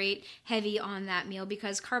carbohydrate heavy on that meal,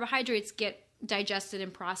 because carbohydrates get digested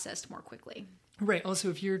and processed more quickly. Right. Also,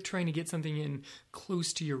 if you're trying to get something in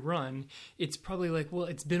close to your run, it's probably like, well,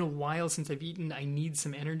 it's been a while since I've eaten. I need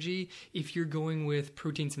some energy. If you're going with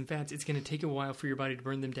proteins and fats, it's going to take a while for your body to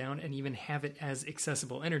burn them down and even have it as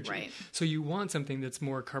accessible energy. Right. So you want something that's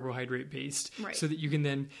more carbohydrate based, right, so that you can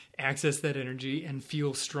then access that energy and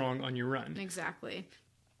feel strong on your run. Exactly.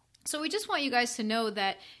 So we just want you guys to know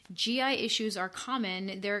that GI issues are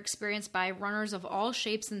common. They're experienced by runners of all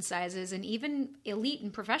shapes and sizes, and even elite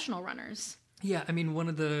and professional runners. Yeah, I mean, one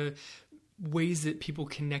of the ways that people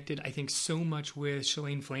connected, I think, so much with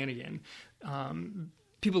Shalane Flanagan,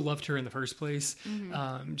 people loved her in the first place,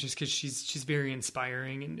 just because she's very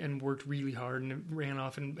inspiring and worked really hard and ran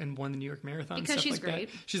off and won the New York Marathon. Because stuff she's like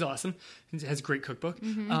great. That. She's awesome. Has a great cookbook.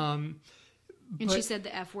 And she said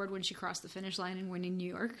the F word when she crossed the finish line and went in New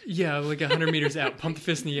York. Yeah, like 100 meters out, pumped the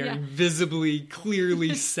fist in the air, and visibly,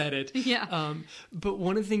 clearly said it. Yeah. But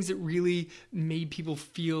one of the things that really made people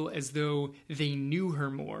feel as though they knew her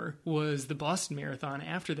more was the Boston Marathon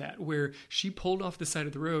after that, where she pulled off the side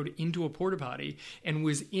of the road into a porta potty and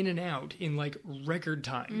was in and out in like record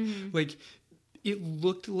time. Like, it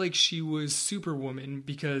looked like she was Superwoman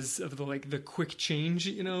because of the quick change,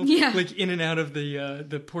 Yeah. like in and out of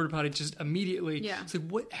the porta potty just immediately. Yeah. It's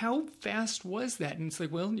like, how fast was that? And it's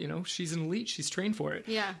like, well, she's an elite, she's trained for it.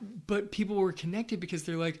 Yeah. But people were connected because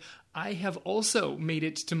they're like, I have also made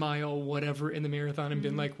it to mile whatever in the marathon and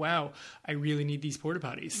been like, wow, I really need these porta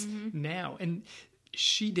potties now. And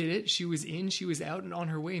she did it. She was in, she was out and on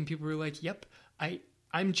her way, and people were like, yep,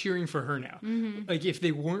 I'm cheering for her now. Like, if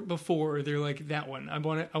they weren't before, they're like, that one. I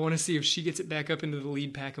want to see if she gets it back up into the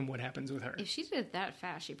lead pack and what happens with her. If she did it that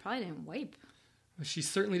fast, she probably didn't wipe. She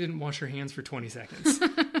certainly didn't wash her hands for 20 seconds.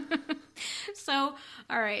 So,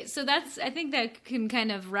 all right. So I think that can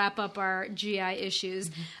kind of wrap up our GI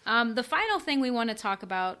issues. The final thing we want to talk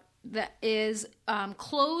about that is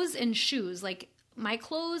clothes and shoes. Like, my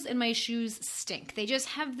clothes and my shoes stink. They just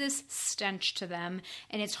have this stench to them,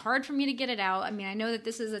 and it's hard for me to get it out. I mean, I know that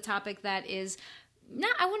this is a topic that is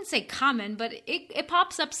not, I wouldn't say common, but it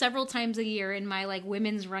pops up several times a year in my like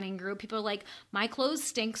women's running group. People are like, my clothes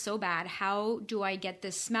stink so bad. How do I get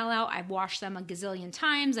this smell out? I've washed them a gazillion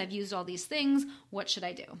times. I've used all these things. What should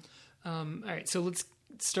I do? All right, so let's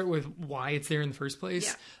start with why it's there in the first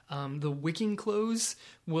place. The wicking clothes,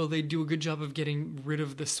 well, they do a good job of getting rid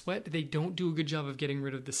of the sweat. They don't do a good job of getting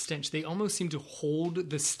rid of the stench. They almost seem to hold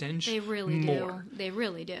the stench They really more. do. They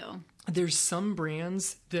really do. There's some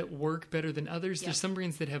brands that work better than others. There's some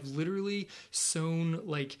brands that have literally sewn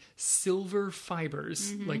like silver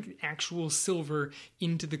fibers, like actual silver,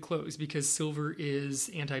 into the clothes because silver is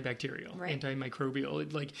antibacterial,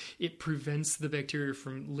 antimicrobial. It prevents the bacteria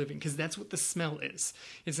from living because that's what the smell is.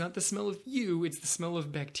 It's not the smell of you, it's the smell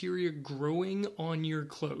of bacteria growing on your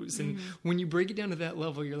clothes. And when you break it down to that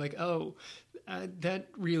level, you're like, oh, that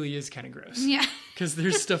really is kind of gross. Yeah. Because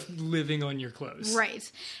there's stuff living on your clothes. Right.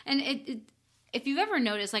 And if you've ever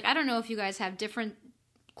noticed, like, I don't know if you guys have different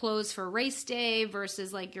clothes for race day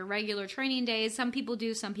versus like your regular training days. Some people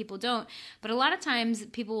do, some people don't. But a lot of times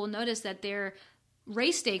people will notice that their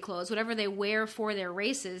race day clothes, whatever they wear for their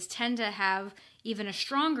races, tend to have even a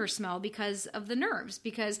stronger smell because of the nerves.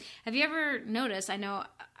 Because have you ever noticed, I know,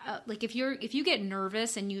 like if you get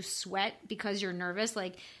nervous and you sweat because you're nervous,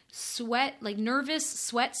 like nervous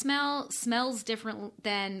sweat smells different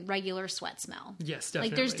than regular sweat smell. Yes, definitely.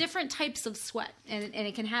 Like there's different types of sweat and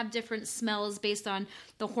it can have different smells based on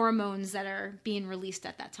the hormones that are being released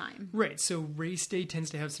at that time. Right. So race day tends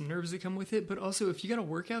to have some nerves that come with it, but also if you got a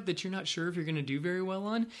workout that you're not sure if you're going to do very well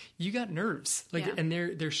on, you got nerves. And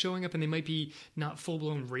they're showing up and they might be not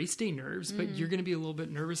full-blown race day nerves, but you're going to be a little bit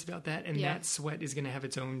nervous about that, and that sweat is going to have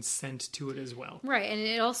its own scent to it as well. Right. And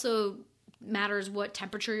it also matters what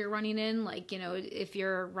temperature you're running in. Like, if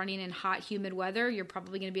you're running in hot, humid weather, you're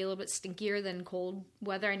probably going to be a little bit stinkier than cold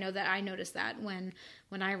weather. I know that I notice that when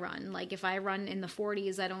I run. Like, if I run in the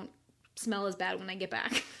 40s, I don't smell as bad when I get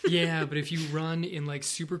back. Yeah, but if you run in like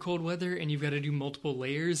super cold weather and you've got to do multiple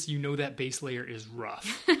layers, that base layer is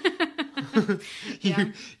rough.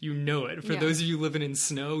 You know it. For those of you living in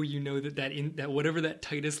snow, you know that whatever that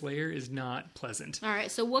tightest layer is not pleasant. All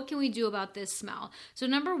right, so what can we do about this smell? So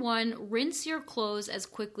number one, rinse your clothes as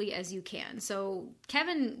quickly as you can. So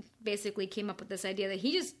Kevin basically came up with this idea that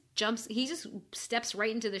he just steps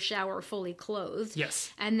right into the shower fully clothed.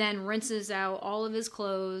 Yes. And then rinses out all of his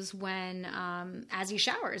clothes when as he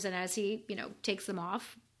showers and as he, takes them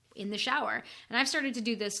off in the shower. And I've started to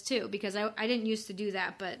do this too because I didn't used to do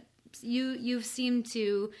that, but you've seemed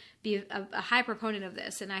to be a high proponent of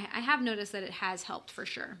this, and I have noticed that it has helped for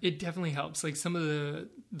sure. It definitely helps. Like some of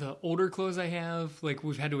the older clothes I have, like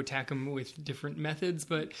we've had to attack them with different methods,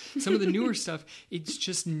 but some of the newer stuff, it's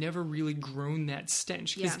just never really grown that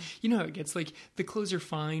stench. Because you know how it gets, like the clothes are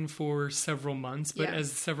fine for several months, but as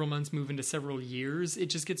several months move into several years, it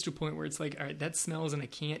just gets to a point where it's like, all right, that smells and I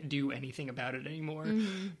can't do anything about it anymore.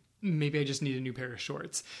 Maybe I just need a new pair of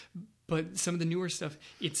shorts. But some of the newer stuff,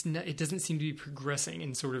 it doesn't seem to be progressing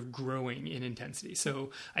and sort of growing in intensity. So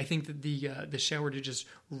I think that the shower to just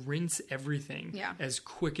rinse everything as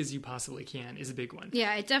quick as you possibly can is a big one.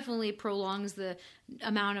 Yeah, it definitely prolongs the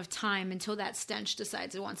amount of time until that stench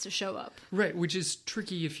decides it wants to show up. Right, which is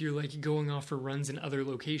tricky if you're like going off for runs in other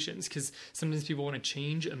locations, because sometimes people want to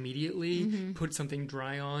change immediately, put something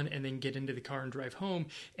dry on, and then get into the car and drive home,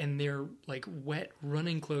 and their like wet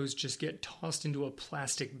running clothes just get tossed into a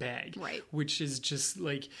plastic bag. Right. which is just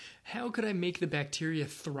like, how could I make the bacteria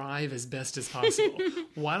thrive as best as possible?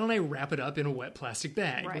 Why don't I wrap it up in a wet plastic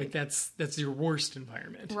bag? Right. Like that's your worst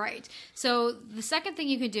environment. Right. So the second thing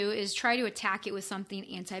you could do is try to attack it with something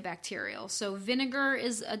antibacterial. So vinegar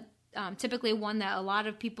is typically one that a lot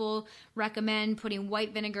of people recommend, putting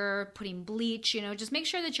white vinegar, putting bleach, just make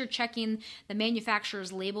sure that you're checking the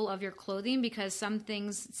manufacturer's label of your clothing, because some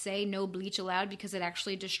things say no bleach allowed because it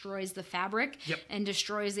actually destroys the fabric and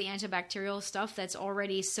destroys the antibacterial stuff that's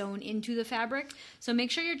already sewn into the fabric. So make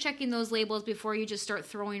sure you're checking those labels before you just start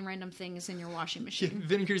throwing random things in your washing machine.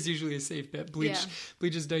 Vinegar is usually a safe bet. Bleach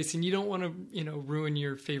is dicey, and you don't want to, ruin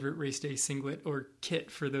your favorite race day singlet or kit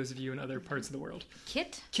for those of you in other parts of the world.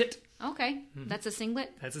 Kit? Okay, that's a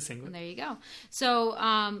singlet? That's a singlet. There you go. So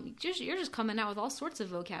you're just coming out with all sorts of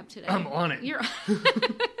vocab today. I'm on it.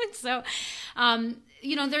 So,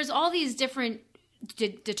 there's all these different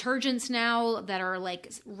detergents now that are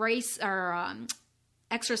like race or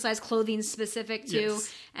exercise clothing specific to.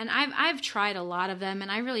 Yes. And I've tried a lot of them,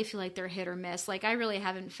 and I really feel like they're hit or miss. Like, I really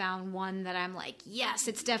haven't found one that I'm like, yes,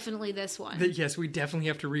 it's definitely this one. Yes, we definitely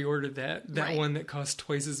have to reorder that Right. one that costs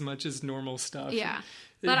twice as much as normal stuff. Yeah.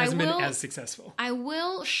 It But hasn't been as successful. I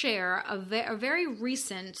will share a very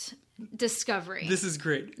recent discovery. This is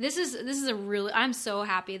great. This is a really, I'm so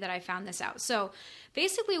happy that I found this out. So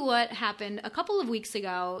basically what happened a couple of weeks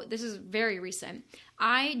ago, this is very recent,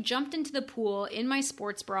 I jumped into the pool in my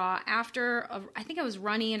sports bra after, I think I was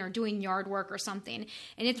running or doing yard work or something.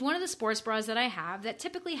 And it's one of the sports bras that I have that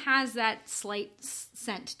typically has that slight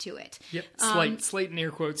scent to it. Yep, slight in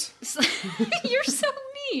air quotes. You're so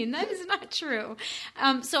mean. That is not true.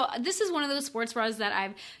 So this is one of those sports bras that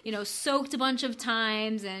I've, soaked a bunch of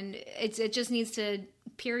times, and it just needs to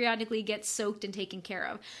periodically get soaked and taken care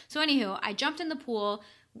of. So anywho, I jumped in the pool,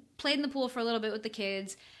 played in the pool for a little bit with the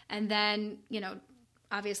kids, and then,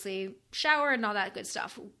 obviously showered and all that good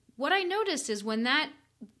stuff. What I noticed is when that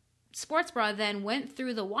sports bra then went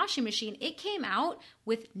through the washing machine, it came out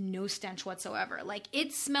with no stench whatsoever. Like,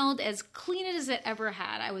 it smelled as clean as it ever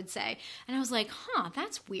had, I would say. And I was like,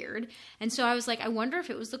 that's weird. And so I was like, I wonder if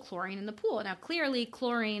it was the chlorine in the pool. Now, clearly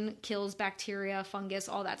chlorine kills bacteria, fungus,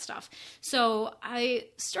 all that stuff. So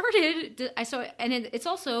it's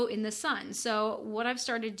also in the sun. So what I've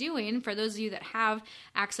started doing, for those of you that have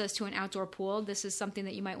access to an outdoor pool, this is something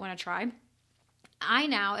that you might want to try.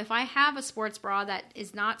 If I have a sports bra that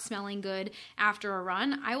is not smelling good after a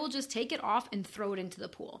run, I will just take it off and throw it into the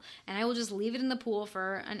pool. And I will just leave it in the pool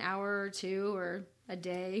for an hour or two or a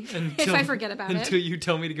day if I forget about it. Until you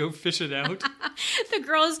tell me to go fish it out. The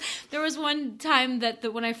girls, there was one time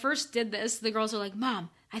that when I first did this, the girls were like,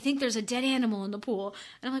 Mom, I think there's a dead animal in the pool.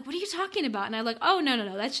 And I'm like, what are you talking about? And I'm like, oh,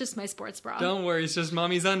 no, that's just my sports bra. Don't worry, it's just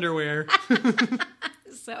mommy's underwear.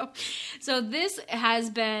 So this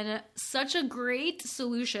has been such a great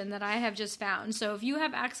solution that I have just found. So if you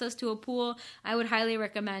have access to a pool, I would highly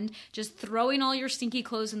recommend just throwing all your stinky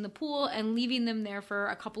clothes in the pool and leaving them there for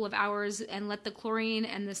a couple of hours and let the chlorine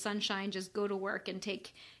and the sunshine just go to work and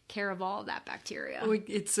take care of all of that bacteria. Oh,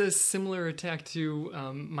 it's a similar attack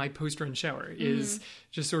to my post-run shower, is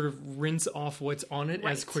just sort of rinse off what's on it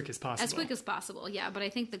as quick as possible. As quick as possible, yeah. But I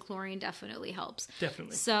think the chlorine definitely helps.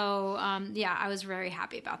 Definitely. So, I was very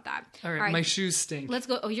happy about that. All right, my shoes stink. Let's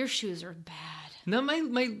go. Oh, your shoes are bad. No, my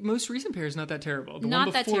most recent pair is not that terrible. The Not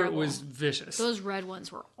one that before it terrible. was vicious. Those red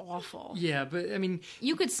ones were awful. Yeah, but I mean...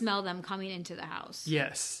 You could smell them coming into the house.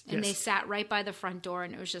 Yes. And they sat right by the front door,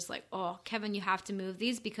 and it was just like, oh, Kevin, you have to move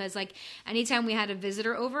these, because like anytime we had a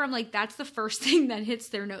visitor over, I'm like, that's the first thing that hits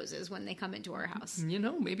their noses when they come into our house.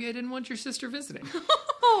 Maybe I didn't want your sister visiting.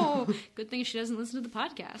 Oh, good thing she doesn't listen to the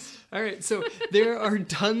podcast. All right, so there are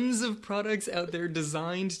tons of products out there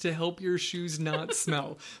designed to help your shoes not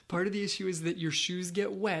smell. Part of the issue is that your shoes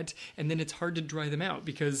get wet, and then it's hard to dry them out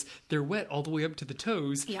because they're wet all the way up to the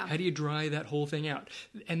toes. Yeah. How do you dry that whole thing out?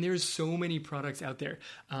 And there's so many products out there.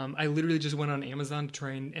 I literally just went on Amazon to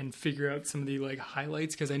try and figure out some of the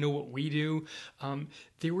highlights, because I know what we do.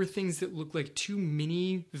 There were things that looked like two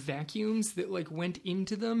mini vacuums that went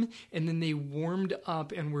into them, and then they warmed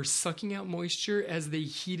up and were sucking out moisture as they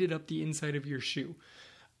heated up the inside of your shoe.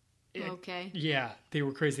 Okay. Yeah, they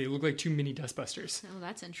were crazy. They looked like two mini dustbusters. Oh,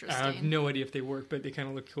 that's interesting. I have no idea if they work, but they kind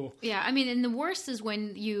of look cool. Yeah, I mean, and the worst is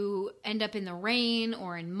when you end up in the rain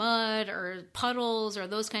or in mud or puddles or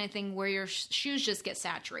those kind of thing where your shoes just get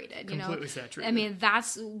saturated. Completely saturated. I mean,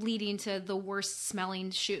 that's leading to the worst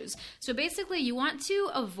smelling shoes. So basically, you want to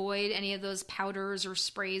avoid any of those powders or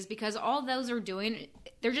sprays, because all those are doing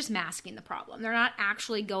they're just masking the problem. They're not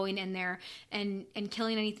actually going in there and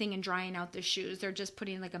killing anything and drying out the shoes. They're just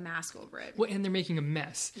putting like a mask over it. Well, and they're making a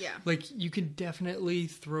mess. Yeah. Like you can definitely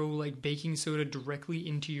throw like baking soda directly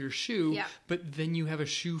into your shoe, Yeah. but then you have a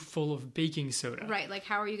shoe full of baking soda. Right. Like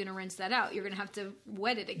how are you going to rinse that out? You're going to have to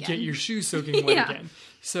wet it again. Get your shoe soaking wet Yeah. again.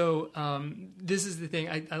 So this is the thing.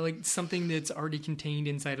 I like something that's already contained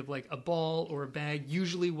inside of like a ball or a bag.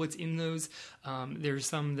 Usually what's in those, there's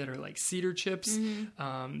some that are like cedar chips.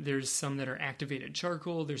 There's some that are activated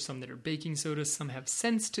charcoal. There's some that are baking soda. Some have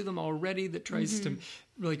scents to them already that tries to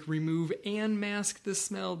like remove and mask the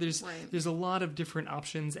smell. There's a lot of different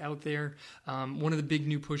options out there. One of the big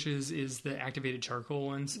new pushes is the activated charcoal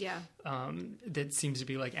ones. Yeah. That seems to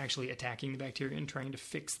be like actually attacking the bacteria and trying to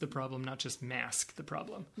fix the problem, not just mask the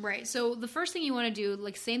problem. Right. So the first thing you want to do,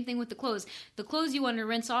 like same thing with the clothes. The clothes you want to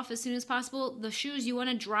rinse off as soon as possible. The shoes you want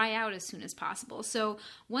to dry out as soon as possible. So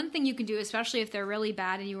one thing you can do, especially if they're really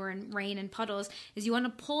bad and you were in rain and puddles, is you want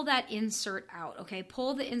to pull that insert out. Okay.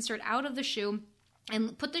 Pull the insert out of the shoe.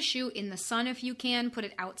 And put the shoe in the sun if you can. Put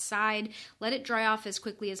it outside. Let it dry off as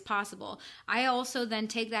quickly as possible. I also then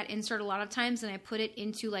take that insert a lot of times and I put it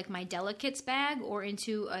into like my delicates bag or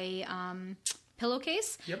into a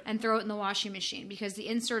pillowcase and throw it in the washing machine because the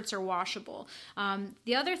inserts are washable.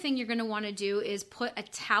 The other thing you're going to want to do is put a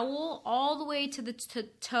towel all the way to the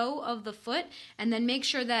toe of the foot and then make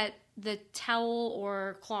sure that the towel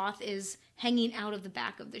or cloth is hanging out of the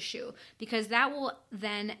back of the shoe because that will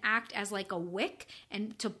then act as like a wick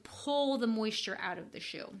and to pull the moisture out of the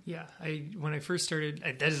shoe. Yeah, when I first started,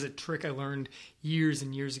 that is a trick I learned years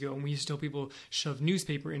and years ago. And we used to tell people shove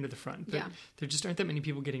newspaper into the front, but there just aren't that many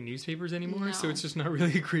people getting newspapers anymore, so it's just not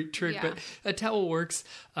really a great trick. But a towel works.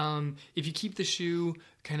 If you keep the shoe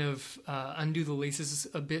kind of undo the laces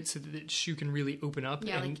a bit so that the shoe can really open up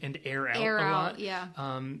and air out a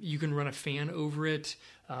lot. You can run a fan over it.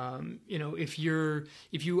 If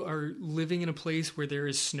you are living in a place where there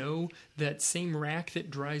is snow, that same rack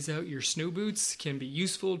that dries out your snow boots can be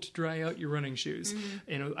useful to dry out your running shoes.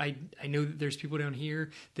 I know that there's people down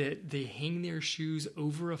here that they hang their shoes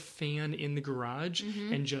over a fan in the garage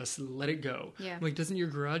and just let it go. I'm like, doesn't your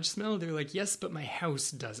garage smell? They're like, yes, but my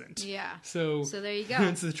house doesn't. Yeah. So there you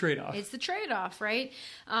go. It's the trade-off. It's the trade-off, right?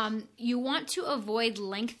 You want to avoid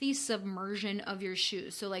lengthy submersion of your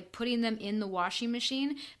shoes. So like putting them in the washing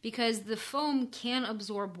machine because the foam can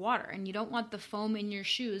absorb water and you don't want the foam in your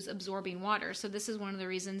shoes absorbing water. So this is one of the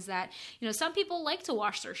reasons that, some people like to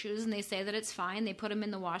wash their shoes and they say that it's fine. They put them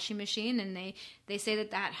in the washing machine and they say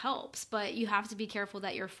that helps, but you have to be careful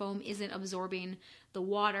that your foam isn't absorbing the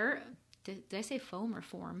water. Did I say foam or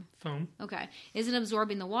form? Foam. Okay. Isn't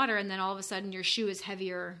absorbing the water, and then all of a sudden your shoe is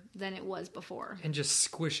heavier than it was before. And just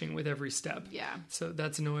squishing with every step. Yeah. So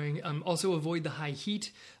that's annoying. Also avoid the high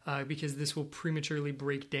heat because this will prematurely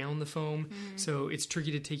break down the foam. So it's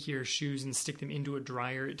tricky to take your shoes and stick them into a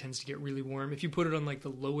dryer. It tends to get really warm. If you put it on like the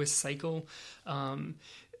lowest cycle,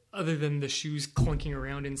 other than the shoes clunking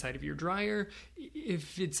around inside of your dryer,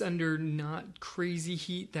 if it's under not crazy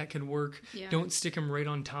heat, that can work. Yeah. Don't stick them right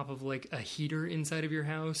on top of like a heater inside of your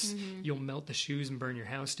house. You'll melt the shoes and burn your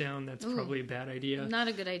house down. That's probably a bad idea. Not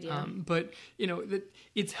a good idea. But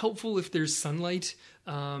it's helpful if there's sunlight,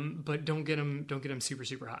 but don't get them super,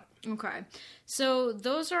 super hot. Okay. So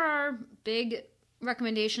those are our big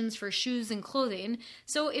recommendations for shoes and clothing.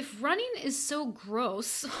 So if running is so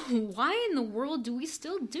gross, why in the world do we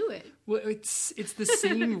still do it? Well, it's the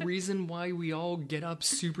same reason why we all get up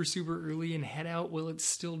super, super early and head out while it's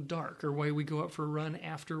still dark, or why we go out for a run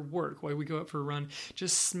after work, why we go out for a run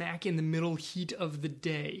just smack in the middle heat of the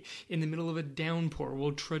day, in the middle of a downpour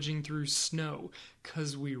while trudging through snow,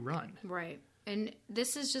 'cause we run. Right. And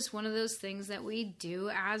this is just one of those things that we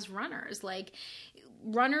do as runners. Like,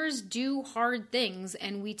 runners do hard things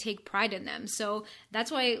and we take pride in them. So that's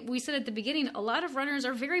why we said at the beginning, a lot of runners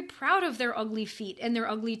are very proud of their ugly feet and their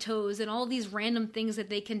ugly toes and all these random things that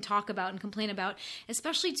they can talk about and complain about,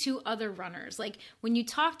 especially to other runners. Like when you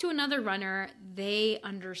talk to another runner, they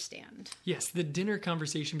understand. Yes, the dinner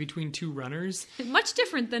conversation between two runners. Much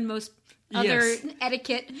different than most other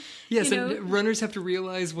etiquette. Yes, and runners have to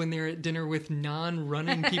realize when they're at dinner with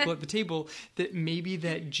non-running people at the table that maybe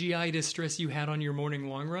that GI distress you had on your morning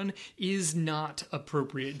long run is not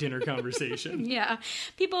appropriate dinner conversation. Yeah,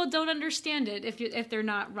 people don't understand it if they're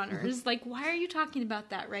not runners. Like, why are you talking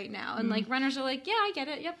about that right now? And like runners are like, yeah, I get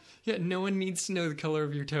it. Yep. Yeah, no one needs to know the color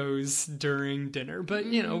of your toes during dinner, but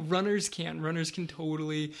runners can. Runners can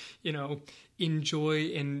totally,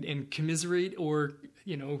 enjoy and commiserate or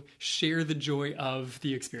share the joy of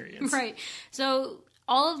the experience. Right. So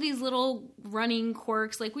all of these little running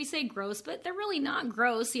quirks, like we say gross, but they're really not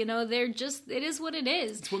gross. They're just, it is what it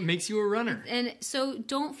is. It's what makes you a runner. And so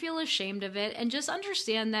don't feel ashamed of it, and just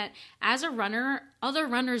understand that as a runner, other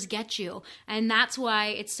runners get you. And that's why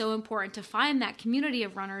it's so important to find that community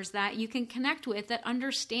of runners that you can connect with that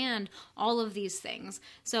understand all of these things.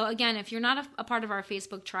 So again, if you're not a part of our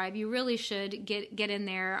Facebook tribe, you really should get in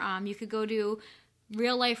there. You could go to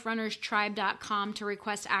realliferunnerstribe.com to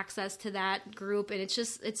request access to that group, and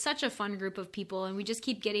it's such a fun group of people, and we just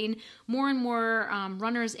keep getting more and more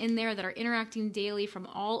runners in there that are interacting daily from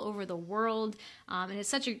all over the world, and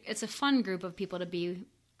it's a fun group of people to be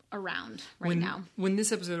around now. When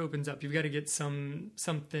this episode opens up, you've got to get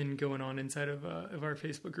something going on inside of our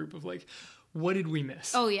Facebook group of like, what did we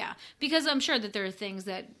miss? Oh, yeah. Because I'm sure that there are things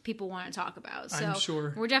that people want to talk about. So I'm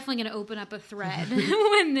sure. We're definitely going to open up a thread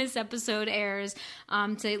when this episode airs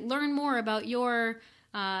to learn more about your,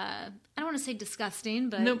 I don't want to say disgusting,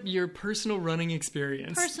 but... Nope, your personal running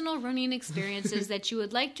experience. Personal running experiences that you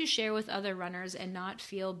would like to share with other runners and not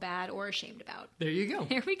feel bad or ashamed about. There you go.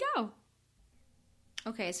 Here we go.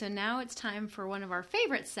 Okay, so now it's time for one of our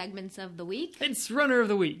favorite segments of the week. It's Runner of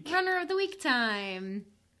the Week. Runner of the Week time.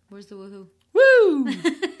 Where's the woohoo? Woo!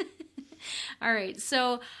 All right,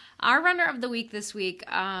 so our runner of the week this week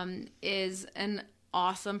is an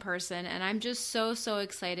awesome person, and I'm just so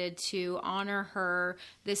excited to honor her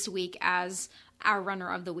this week as our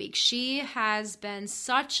runner of the week. She has been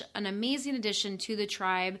such an amazing addition to the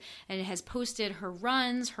tribe and has posted her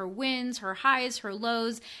runs, her wins, her highs, her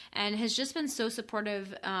lows, and has just been so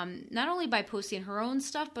supportive, not only by posting her own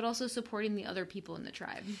stuff, but also supporting the other people in the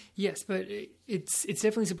tribe. Yes, but it's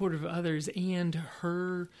definitely supportive of others, and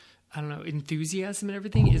her, I don't know, enthusiasm and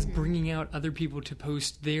everything is bringing out other people to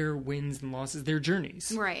post their wins and losses, their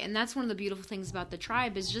journeys. Right, and that's one of the beautiful things about the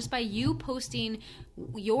tribe is just by you posting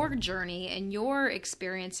your journey and your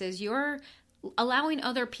experiences, you're allowing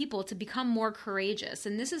other people to become more courageous.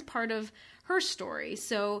 And this is part of her story.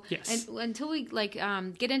 So yes. Until we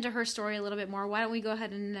get into her story a little bit more, why don't we go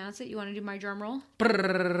ahead and announce it? You want to do my drum roll?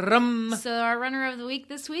 Brrrrum. So our runner of the week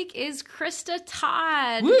this week is Krista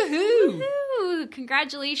Todd. Woohoo! Woohoo!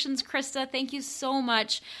 Congratulations, Krista. Thank you so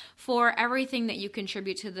much for everything that you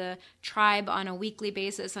contribute to the tribe on a weekly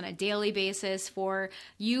basis, on a daily basis, for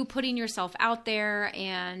you putting yourself out there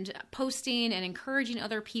and posting and encouraging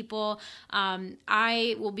other people.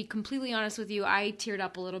 I will be completely honest with you. I teared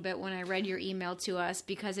up a little bit when I read your email to us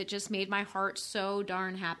because it just made my heart so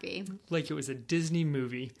darn happy. Like it was a Disney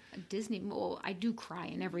movie. Well, I do cry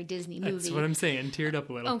in every Disney movie. That's what I'm saying. Teared up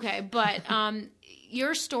a little. Okay, but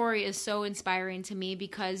your story is so inspiring to me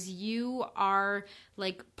because you are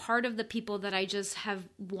like part of the people that I just have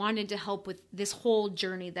wanted to help with this whole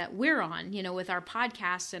journey that we're on, with our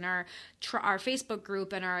podcast and our Facebook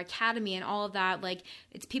group and our academy and all of that. Like,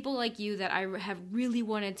 it's people like you that I have really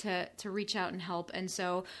wanted to reach out and help. And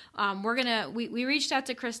so we reached out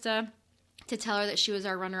to Krista to tell her that she was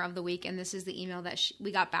our runner of the week, and this is the email that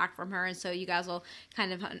we got back from her. And so you guys will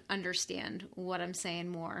kind of understand what I'm saying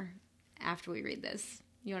more after we read this.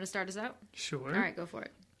 You want to start us out? Sure. All right, go for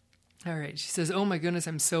it. All right. She says, "Oh my goodness,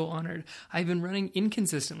 I'm so honored. I've been running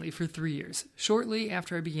inconsistently for 3 years. Shortly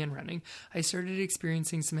after I began running, I started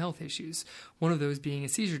experiencing some health issues, one of those being a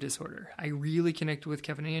seizure disorder. I really connected with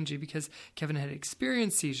Kevin and Angie because Kevin had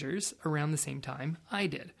experienced seizures around the same time I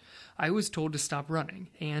did. I was told to stop running,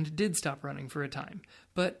 and did stop running for a time,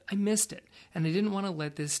 but I missed it, and I didn't want to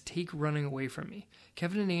let this take running away from me.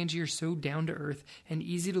 Kevin and Angie are so down to earth and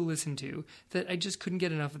easy to listen to that I just couldn't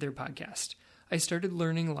get enough of their podcast. I started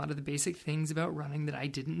learning a lot of the basic things about running that I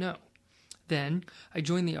didn't know. Then, I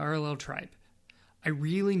joined the RLL tribe. I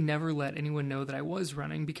really never let anyone know that I was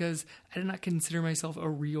running because I did not consider myself a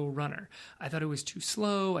real runner. I thought I was too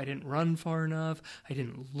slow, I didn't run far enough, I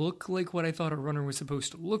didn't look like what I thought a runner was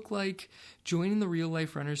supposed to look like. Joining the Real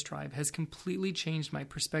Life Runners tribe has completely changed my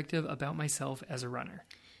perspective about myself as a runner.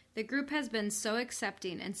 The group has been so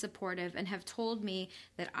accepting and supportive and have told me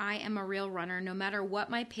that I am a real runner no matter what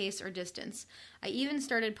my pace or distance. I even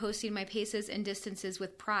started posting my paces and distances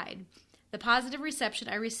with pride. The positive reception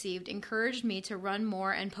I received encouraged me to run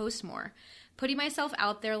more and post more. Putting myself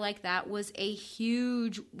out there like that was a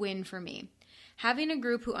huge win for me. Having a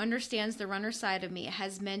group who understands the runner side of me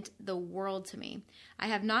has meant the world to me. I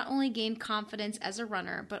have not only gained confidence as a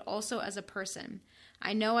runner, but also as a person.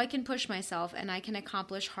 I know I can push myself and I can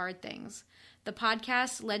accomplish hard things. The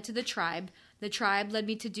podcast led to the tribe. The tribe led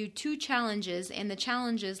me to do 2 challenges, and the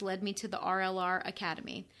challenges led me to the RLR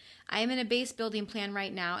Academy. I am in a base building plan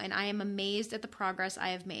right now, and I am amazed at the progress I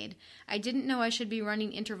have made. I didn't know I should be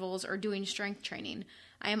running intervals or doing strength training.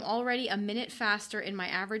 I am already a minute faster in my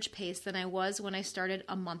average pace than I was when I started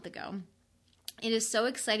a month ago. It is so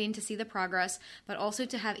exciting to see the progress, but also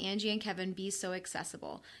to have Angie and Kevin be so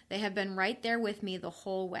accessible. They have been right there with me the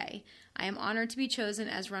whole way. I am honored to be chosen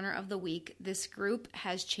as Runner of the Week. This group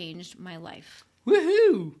has changed my life.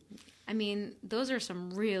 Woohoo! I mean, those are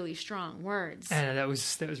some really strong words. And that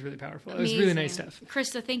was really powerful. Amazing. It was really nice stuff.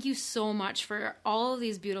 Krista, thank you so much for all of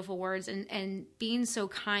these beautiful words and being so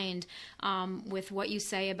kind with what you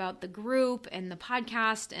say about the group and the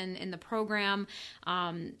podcast and the program.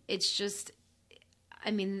 It's just,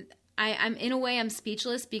 I mean, I'm in a way I'm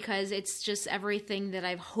speechless because it's just everything that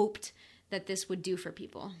I've hoped that this would do for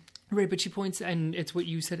people. Right, but she points, and it's what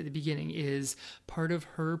you said at the beginning, is part of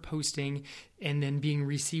her posting and then being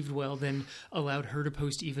received well then allowed her to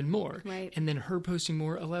post even more. Right. And then her posting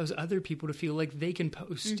more allows other people to feel like they can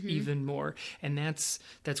post even more. And that's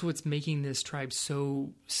what's making this tribe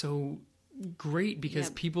so great, because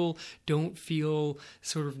people don't feel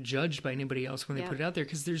sort of judged by anybody else when they put it out there,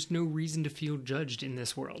 because there's no reason to feel judged in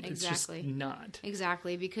this world. Exactly. It's just not.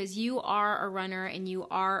 Exactly, because you are a runner and you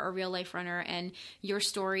are a real life runner, and your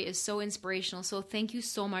story is so inspirational. So thank you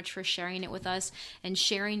so much for sharing it with us and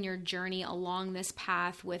sharing your journey along this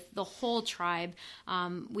path with the whole tribe.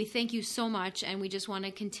 We thank you so much, and we just want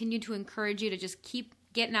to continue to encourage you to just keep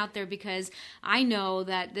getting out there, because I know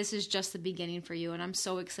that this is just the beginning for you, and I'm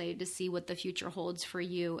so excited to see what the future holds for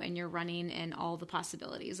you and your running and all the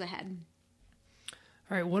possibilities ahead.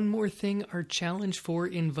 All right, one more thing. Our challenge for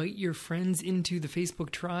invite your friends into the Facebook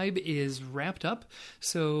tribe is wrapped up.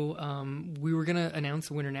 So we were going to announce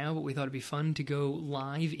the winner now, but we thought it'd be fun to go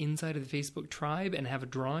live inside of the Facebook tribe and have a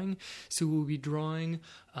drawing. So we'll be drawing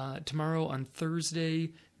tomorrow on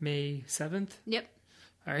Thursday, May 7th. Yep.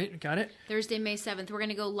 All right, got it? Thursday, May 7th. We're going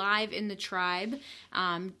to go live in the tribe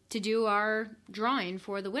to do our drawing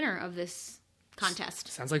for the winner of this contest.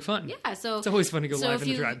 Sounds like fun. Yeah, so it's always fun to go live in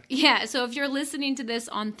the tribe. Yeah, so if you're listening to this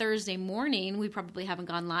on Thursday morning, we probably haven't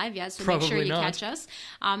gone live yet, so make sure you catch us.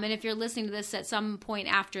 And if you're listening to this at some point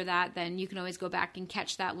after that, then you can always go back and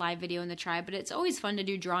catch that live video in the tribe. But it's always fun to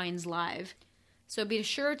do drawings live. So be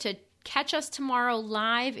sure to catch us tomorrow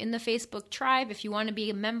live in the Facebook tribe. If you want to be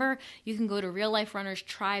a member, you can go to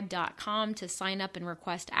realliferunnerstribe.com to sign up and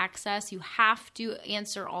request access. You have to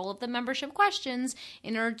answer all of the membership questions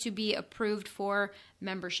in order to be approved for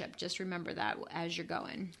membership. Just remember that as you're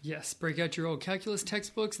going. Yes, break out your old calculus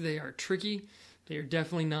textbooks. They are tricky. They are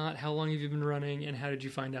definitely not how long have you been running and how did you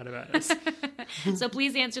find out about us. So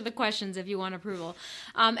please answer the questions if you want approval.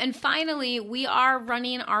 And finally, we are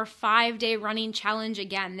running our 5-day running challenge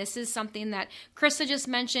again. This is something that Krista just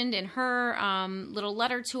mentioned in her little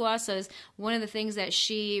letter to us as one of the things that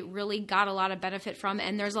she really got a lot of benefit from.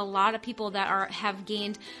 And there's a lot of people that have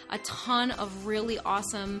gained a ton of really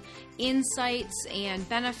awesome insights and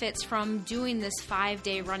benefits from doing this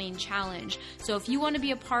 5-day running challenge. So if you want to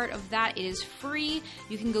be a part of that, it is free.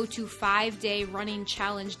 You can go to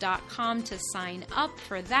 5dayrunningchallenge.com to sign up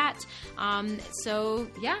for that. So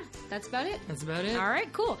yeah, that's about it. That's about it. All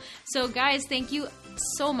right, cool. So guys, thank you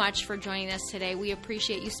so much for joining us today. We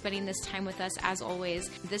appreciate you spending this time with us as always.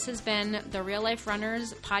 This has been the Real Life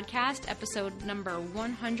Runners podcast, episode number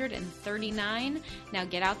 139. Now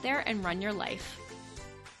get out there and run your life.